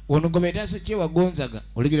amusanga ono gometaso kyewagonzaga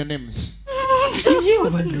oligira nemusi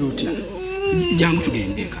obadde otya jangu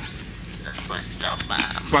tugendeka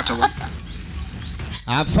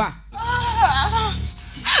afa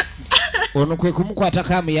ono kwe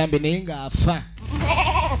kumukwatako amuyambe naye ng'afa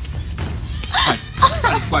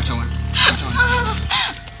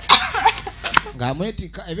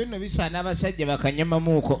ng'amwetika ebyo nno bisaana abasajja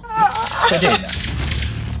bakanyamamuuko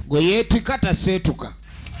gwe yeetika taseetuka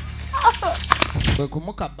kwe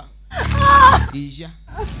kumukaba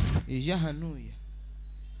ija hanuya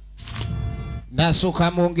nasooka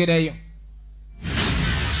amwongerayo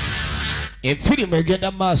efirimu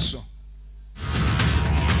egenda maaso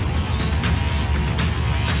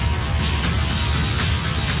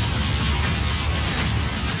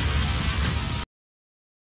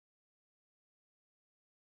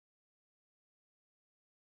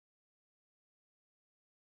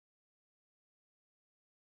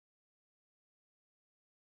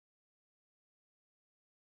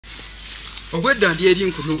Obwedda ndi eri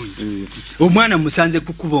nkununyi. Omwana musanze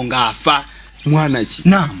kukubo ng'afa. Mwana ki?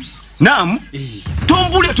 Namu?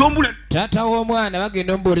 Tombule. Tata w'omwana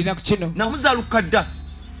bagenda ombuulira ku kino. Namuza lukadda.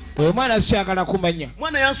 Omwana sikyagala kumanya.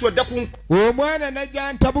 Mwana yanswadda ku. Omwana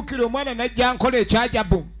najja ntabukira omwana najja nkola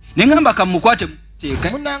ekyajabu. Ne ngamba kamukwate teeka.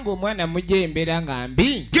 Munange omwana mujje embeera nga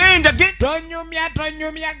mbi. Genda.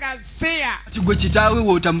 Tonyumya gasiya. Kigwe kitaawe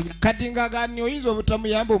wootamu. Kati nga gani oyinza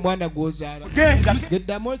obutamuyamba omwana gw'ozaala.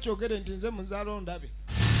 Geddamu ekyogere nti nze muzaala ondabe.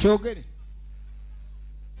 Kyogere.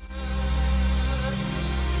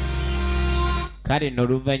 Kale nno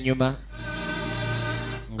oluvannyuma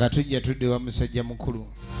nga tujja tudde wa musajja mukulu.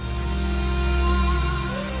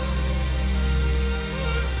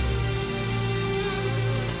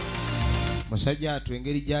 Musajja atu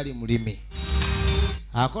engeri gyali mulimi.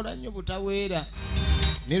 Akola nnyo butaweera.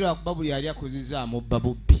 Nilwakuba buli ali akuziza amubba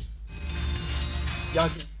bubbi.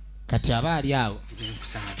 Kati aba ali awo.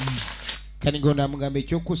 Kani ng'ono amugamba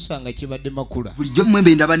ekyokusanga kibadde makula. Bulijjo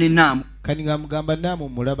mwembe ndaba n'ennaamu. Kani ng'amugamba nnaamu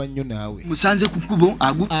mulaba nnyo naawe. Musanze ku kkubo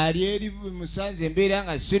ali eri musanze embeera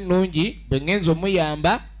nga si nnungi bwe ngenza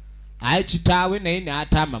omuyamba aye kitaawe naye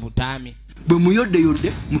n'ataama butaami. Bwe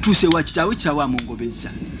muyodde mutuuse wa kitaawe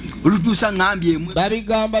amungobezza. Olutuusa ngambye emwe.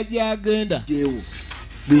 Babigamba gyagenda. Jeewo.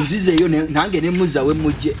 Binzizeeyo nange ne muzza we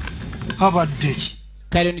mujje. Abadde ki?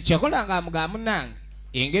 Kale nikyakola nga amugamba nange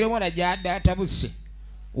engeri omwana gy'adde atabuse.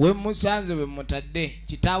 We musanze we mutadde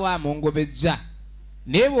kitaawe amungobezza.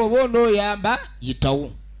 Naye bw'oba onooyamba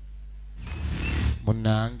yitawo.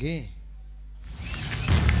 Munnange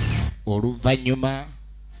oluvannyuma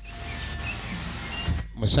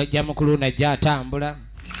musajja mukulu najja atambula.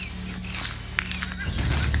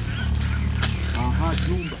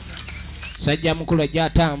 Sajja mukulu ajja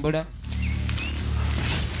atambula.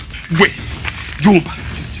 Gwe Jumba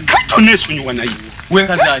tonesonyiwa naye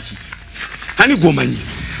wenga zaki ani gomanyi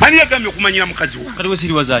ani yagambye okumanyira mukazi wange kati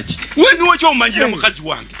wesiriwa zaki we niwo kyomanyira mukazi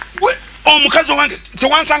wange we omukazi wange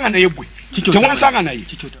tewansanga naye gwe tewansanga naye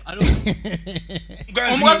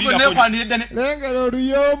omugabo nekwanire ddane lengera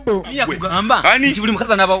oluyombo yakugamba nti buli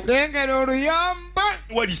mukazi anabawo lengera oluyombo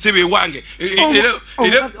wali sebe wange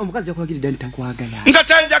omukazi yakwagiridde ntakwagala nga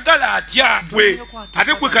tanjagala atya gwe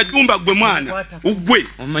ate gwe Kajumba gwe mwana ugwe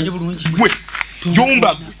omanyi bulungi gwe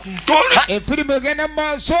Jumba efirimu egenda mu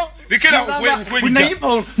maaso bikira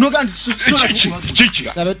chichi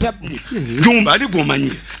Jumba ani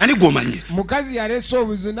gwomanyi mukazi yalese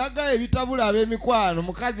obuzinaga ebitabula ab'emikwano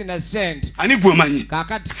mukazi na sente ani gwomanyi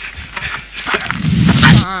kakati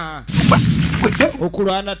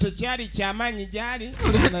okulwana tekyali kyamaanyi gyali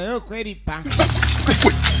naye okweripa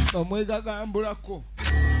omwegagambulako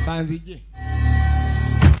kanzije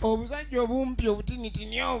obuzajja obumpi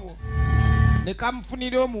obutinitini obwo ne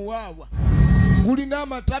kamufunira omuwaabwa gulina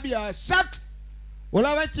amatabi 3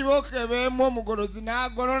 olaba kibookebemu omugolozi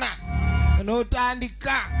n'agolola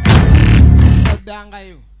n'otandika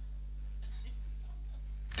oddangayo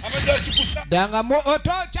dangamu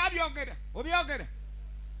oto kyabyogera obyogera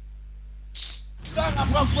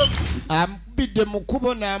ambidde mu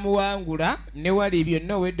kkubo n'amuwangula ne wali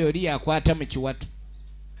byonna owedde oli yakwata mu kiwato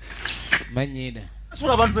manyiina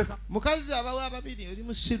mukazi abawa ababiri oli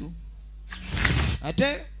musiru ate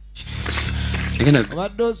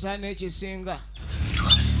obadde osaana ekisinga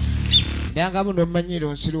nanga buno mmanyiira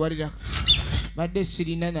onsiruwalira badde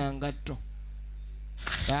sirina nangatto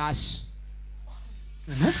asi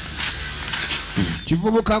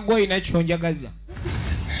kivubuka gwe olina kyonjagaza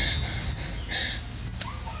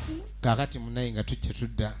kakati munaye nga tujja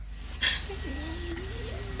tudda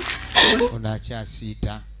ono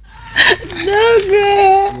akyasiita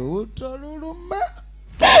utoluluma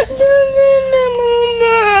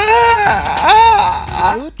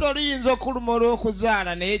olubuto luyinza okuluma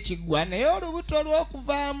olw'okuzaala naye kiggwa naye olubuto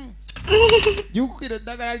olw'okuvaamu jukukira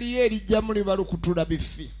eddagala liri erijjamu liba lukutula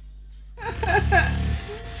bifi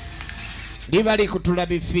liba likutula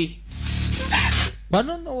bifi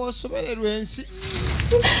bano nno woosobererwa ensi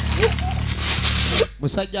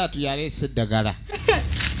musajja atu yaleese eddagala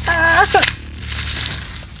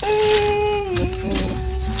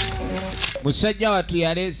musajja watu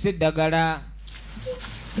yaleese eddagala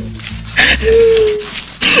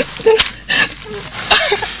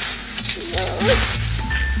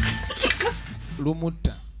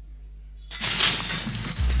lumutta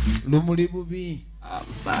lumuli bubi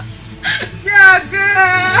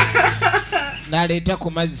naleeta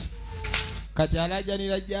ku mazzi kati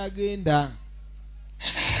alajanira Jagenda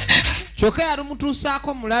kyokka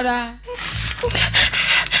yalumutuusaako mulala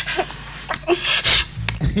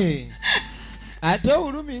ate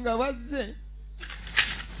olumi nga bwazze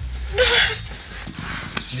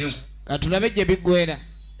katulabe gye biggwera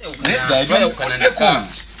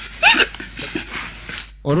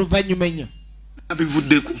oluvannyuma ennyo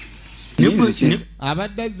bivuddeko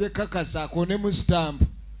abadde azze kakasa akone mu sitampu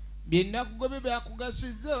byennakugobe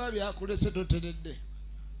byakugasizza oba byakulese toteredde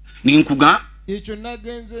ninkuga ekyo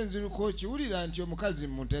nagenze nziruko okiwulira nti omukazi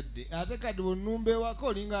mutadde ate kati bwonnumba ewaka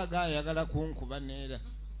olinga agayagala kunkuba neera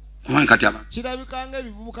kirabikanga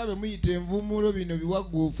ebivubuka bye muyita envumuulo bino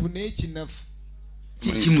biwaguufu n'ekinafu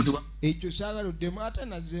ekyo saagaluddemu ate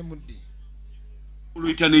nazzeemu ddi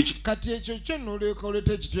kati ekyo kyo noleka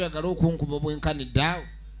oleta ekitoyagala okunkuba bwenkanidde awo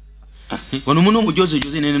wano muno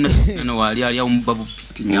omujozi neno waali ali awo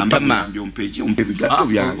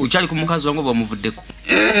okyali ku mukazi wange bwamuvuddeko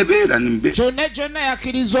kyonna kyonna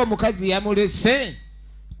yakkiriza omukazi yamulese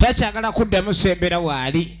takyagala kuddamu sembera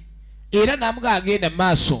waali era namuga agenda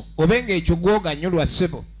maaso obenga ekyo gwoganyulwa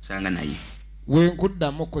ssebo sanga naye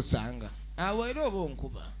wenkuddamu kusanga awo era oba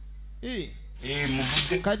onkuba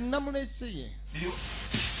kati namulese ye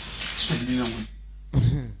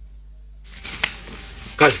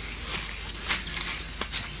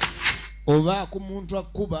oba ku muntu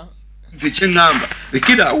akkuba tekyeŋŋamba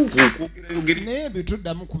ekira naye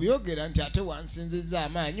bituddamu kubyogera nti ate wansinzizza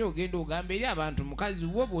amaanyi ogenda ogamba eri abantu mukazi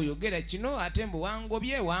wo bw'oyogera kino ate mbu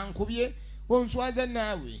wangobye wankubye onswaza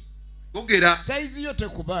naawe ogera saizi yo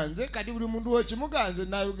tekubanze kati buli muntu wokimuganze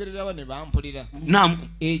nayogererawa ne bampulira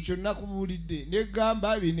ekyo nakubuulidde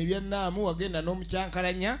negamba bino ebyannaamu wagenda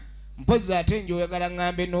n'omukyankalanya mpozi ate njoyagala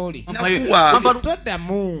ŋŋambe n'oli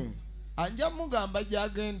toddamu anja mugamba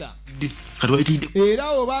Jagenda era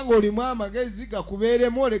obanga olimu amagezi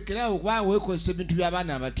gakubeeremu olekerawo kubanga weekozesa ebintu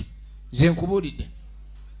by'abaana abato nze nkubuulidde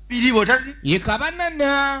ye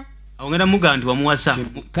Kabanana awongera muga nti wamuwasa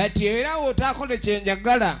kati era wootaakole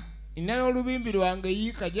kyenjagala nina n'olubimbi lwange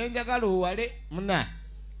yiika gyenjagala owale muna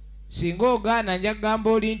singa ogaana nja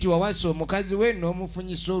kugamba oli nti wawasa omukazi we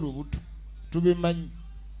n'omufunyisa olubuto tubimanyi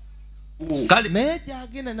naye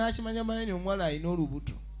Jagenda n'akimanya manyi omuwala alina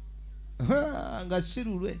olubuto nga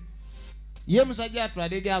sirulwe ye musajja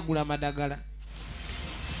atwala eri agula madagala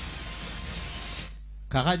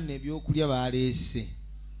kakati nebyokulya baleese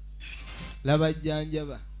laba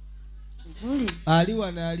jjanjaba ali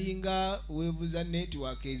wano alinga weebuza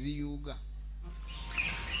netiwaaka eziyuuga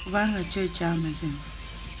kubanga kyo ekyamazima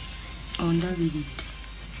ondabiridde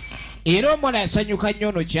era omwana yasanyuka nnyo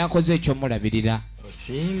ono kyakoze ekyomulabirira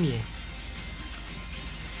osiimye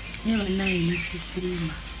ye bannaye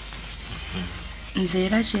nesisiriima nze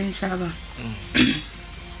era kyensaba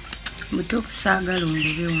Mutuufu saagala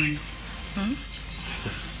ondebe wano.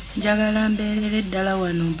 Njagala mbeerere ddala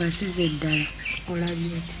wano mpasize eddala.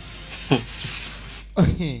 Olabye eti.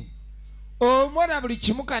 Omwana buli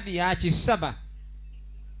kimu kati yakisaba.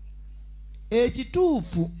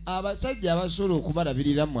 Ekituufu abasajja abasobola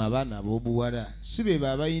okubalabiriramu abaana ab'obuwala si be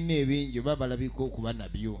babalina ebingi oba balabika okuba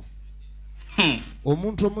nabyo.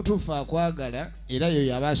 Omuntu omutuufu akwagala era yo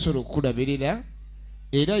yaba asobola okukulabirira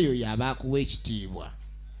era yo yaba akuwa ekitiibwa.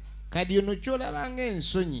 Kadi ono kyolabanga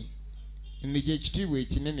ensonyi nikyo ekitiibwa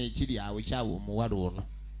ekinene ekiri awo kyawa omuwala ono.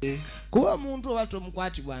 Kuba omuntu oba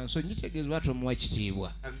tomukwatibwa nsonyi kitegeeza oba tomuwa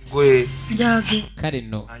kitiibwa. Kale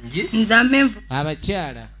nno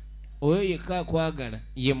abakyala oyo yekka akwagala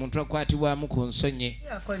ye muntu akwatibwamu ku nsonyi.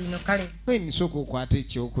 Oyinza okukwata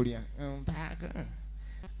ekyokulya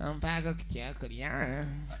mpaaka ku kyakulya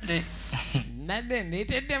nadde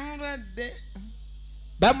ndeetedde mulwadde.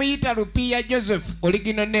 Bamuyita Rupiya Joseph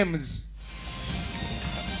original names.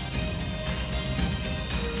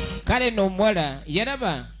 Kale n'omuwala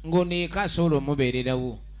yalaba ng'ono yeka asobola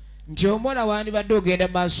omubeererawo nti omuwala wandibadde ogenda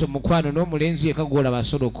maaso mukwano n'omulenzi yeka gw'olaba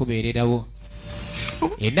asobola okubeererawo.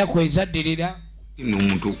 Ennaku ezaddirira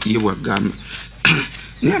omuntu ye bwagamba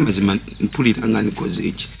naye amazima mpulira nga nikoze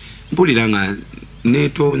eki, mpulira nga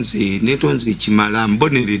neetonze ekimala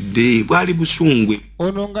mboneredde bwali busungwe.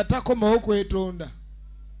 Ono nga takomawo kwetonda.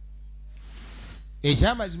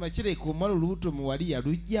 Ekyamazima kireka omwala olubuto muwali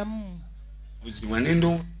yalugyamu.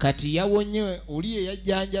 Kati yawonye oli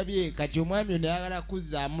eyajjanjabye kati omwami ono ayagala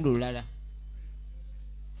kuzzaamu lulala.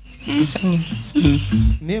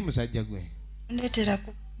 Naye musajja gwe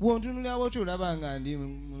bw'ontunulira bw'oti olaba nga ndi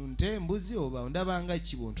nte mbuzi oba ondabanga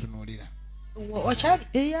ki bw'ontunuulira?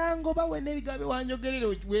 Eyange oba wenebigambo wanjogerera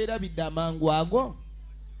weerabidde amangu ago?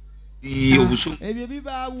 Ebyo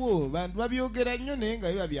bibaawo bantu babyogera nnyo naye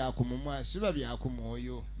nga biba byakumumwa siba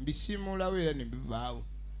byakumwoyo mbisiimulawo era ne bivaawo.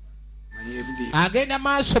 Agenda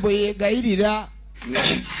maaso bwe yeegayirira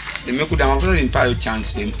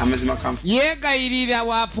yeegayirira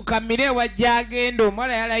waafukamire wajja agenda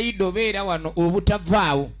omuwala yalayidde obeera wano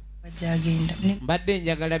obutavaawo. Mbadde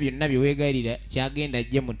njagala byonna bye weegayirira kyagenda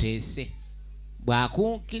ajje muteese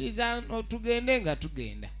bw'akukkiriza otugende nga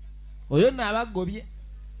tugenda oyo naabagobye.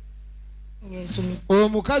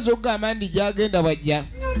 Omukazi okugamba ndi gyagenda wajja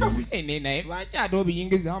naye lwaki ate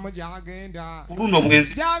obiyingizaamu gyagenda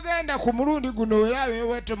gyagenda ku mulundi guno werabe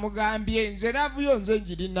wetemugambye nze ravuyo nze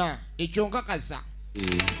njirina ekyo nkakasa.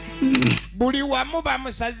 Buli wamu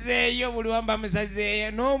bamusazeeyo buli wamu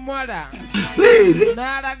bamusazeeyo n'omuwala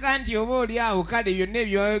n'alaga nti oba oli awo kale byonna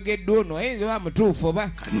ebyoyogeddwa ono ayinza oba mutuufu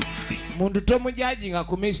oba muntu tomujajinga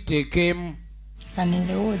ku mistake emu.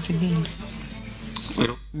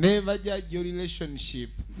 Never judge your relationship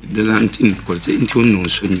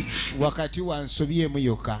wakati wa nsobi emu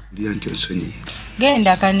yokka.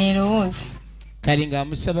 Genda kaneerowooze. Kali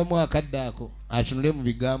ng'amusabamu akadde ako atunule mu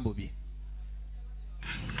bigambo bye.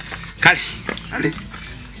 Kale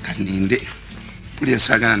kaninde pulya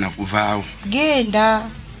saagala nakuvaawo. Genda.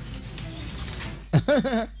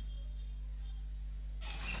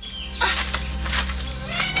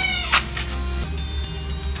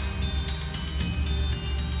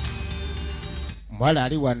 Mwala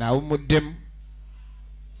ali wano awumuddemu.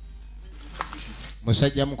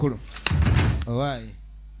 Musajja mukulu owaayi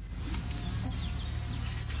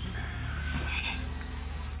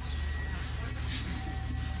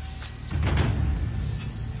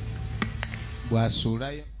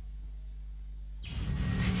bw'asuulayo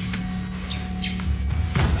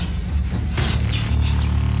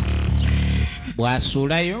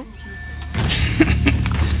bw'asuulayo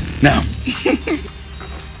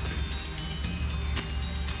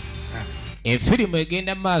efirimu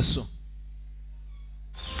egenda maaso.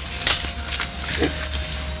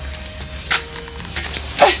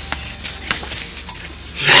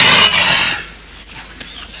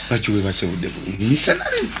 Lwaki webasebudde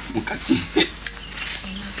nisanale mukati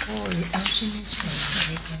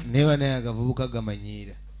neba naye agavubuka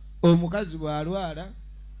gamanyiira. Omukazi bw'alwala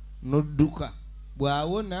n'odduka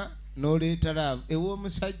bw'awona n'oleeta laavu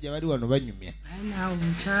ew'omusajja bali wano banyumya.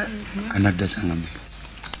 anadda sangame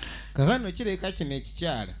kakano kireka kino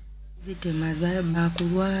ekikyala zitema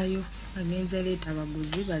bakulwayo agenza leeta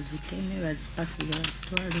abaguzi baziteme bazipakire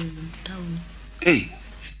bazitwale mu tawuni.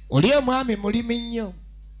 Oli omwami mulimi nnyo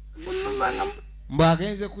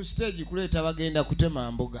mbw'agenze ku stage kuleeta bagenda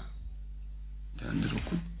kutema mboga.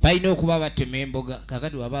 Balina okuba batema emboga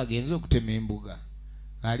kakati waba agenze okutema emboga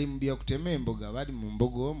ali mu byokutema emboga bali mu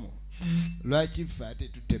mboga omwo lwaki ffe ate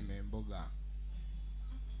tutema emboga.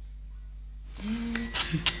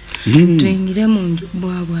 tuyingire mu nju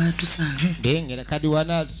bwabwe atusanga ndengera kadi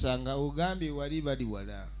wana atusanga ugambi wali bali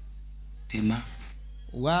wala tema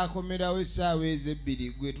wakomerawo essaawa ezebbiri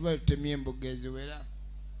gwe tuba tutemye embuga eziwera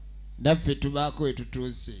naffe tubaako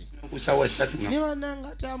wetutuuse ne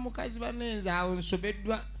bananga ta mukazi banenza awo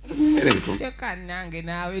nsobeddwa eka nange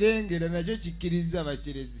naawerengera nakyo kikkiriza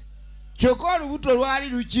bakyerezi kyokka olubuto lwali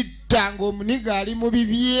lukitta ng'omuniga ali mu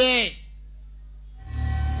bibye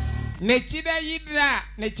ne kirayira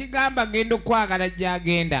ne kigamba genda okwagala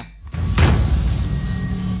gyagenda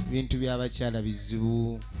bintu by'abakyala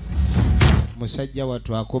bizibu musajja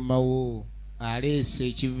wattu akomawo aleese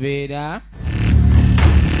ekiveera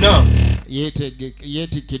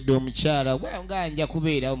yeetikidde omukyala nga nja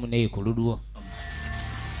kubeerawo muneekululwo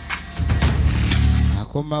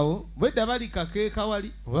akomawo bwedda bali kakeeka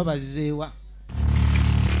wali oba bazzeewa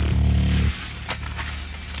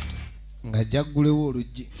nga jaggulewo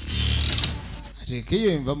oluggi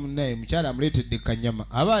ateekeyo enva munnaye mukyala amuleetedde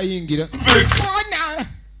kanyama aba ayingira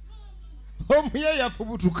omuyeeya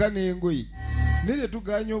afubutuka n'engoye naye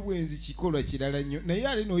tuganya obwenzi kikolwa kirala nnyo naye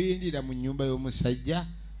ale n'oyindirira mu nnyumba y'omusajja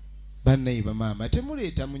bannaye bamaama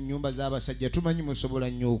temuleeta mu nnyumba z'abasajja tumanyi musobola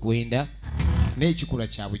nnyo okwenda n'ekikula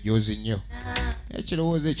kya bujoozi nnyo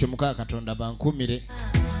ekirowoozo ekyo mukama katonda bankumire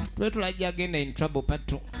tube tulajja agenda in trouble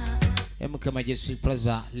part 2 MK Majesty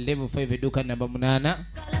Plaza level 5 edduuka namba 8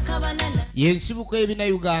 yensibuko ebina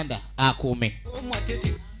Uganda akuume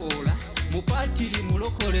mupatiri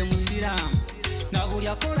mulokole musiramu na buli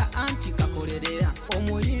akola anti kakolerera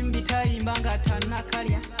omuyimbi tayimba nga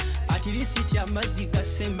tannakalya atirisiti amazzi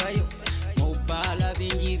gasembayo mu bbaala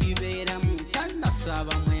bingi bibeeramu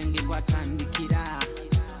tannasaba mwenge kwatandikira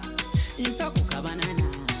mpa ku kabanana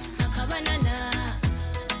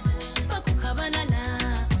mpa ku kabanana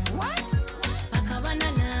what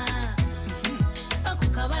akabanana mpa ku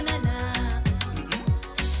kabanana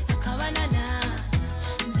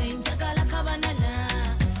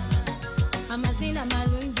amazina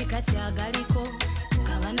malungi kati agaliko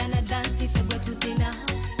kabanana dansi fegwe tuzina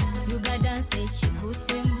yuga dansi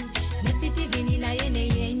ekikutemu ne sitivini naye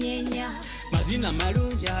neyenyenya mazina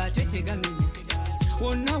malungi ate tegamenya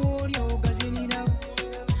wonna wooli ogazinirawo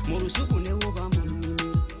mu lusuku ne woba mu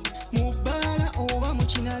nnimiro mu bbaala oba mu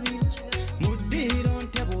kinabiro mu ddiiro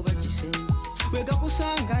ntebe oba kisembe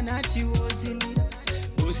wegakusanga nati wozinira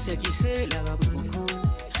busekiseera babukola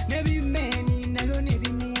nebimeni nabyo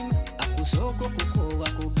nebimima akusoko kukowa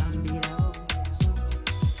kugambirawo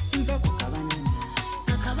mpa ku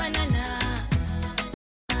kabanana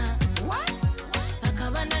what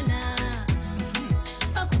akabanana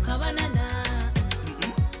mpa ku kabanana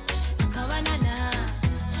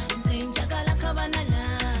zenjagala kabanana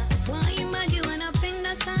waimaji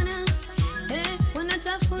wanapenda sana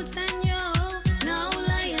wanatafuta nyo na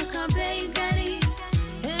ulaya kabei gali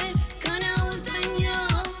kanauza nyo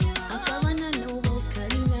akabanana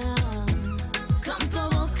ubokalina kampa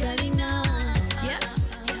bokalina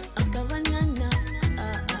yes akabanana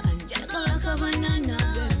njagala kabanana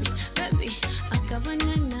baby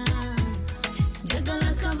akabanana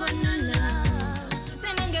njagala kabanana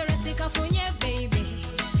senengere sikafunye baby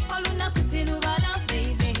olunaku silubala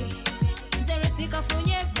baby zere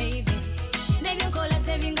sikafunye baby nebyokola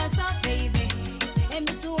tebingasa baby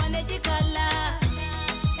emisuwa nekikala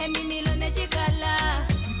eminilo nekikala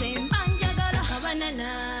zemba njagala kabanana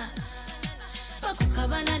paku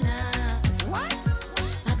kabanana what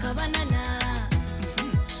akabanana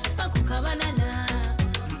paku kabanana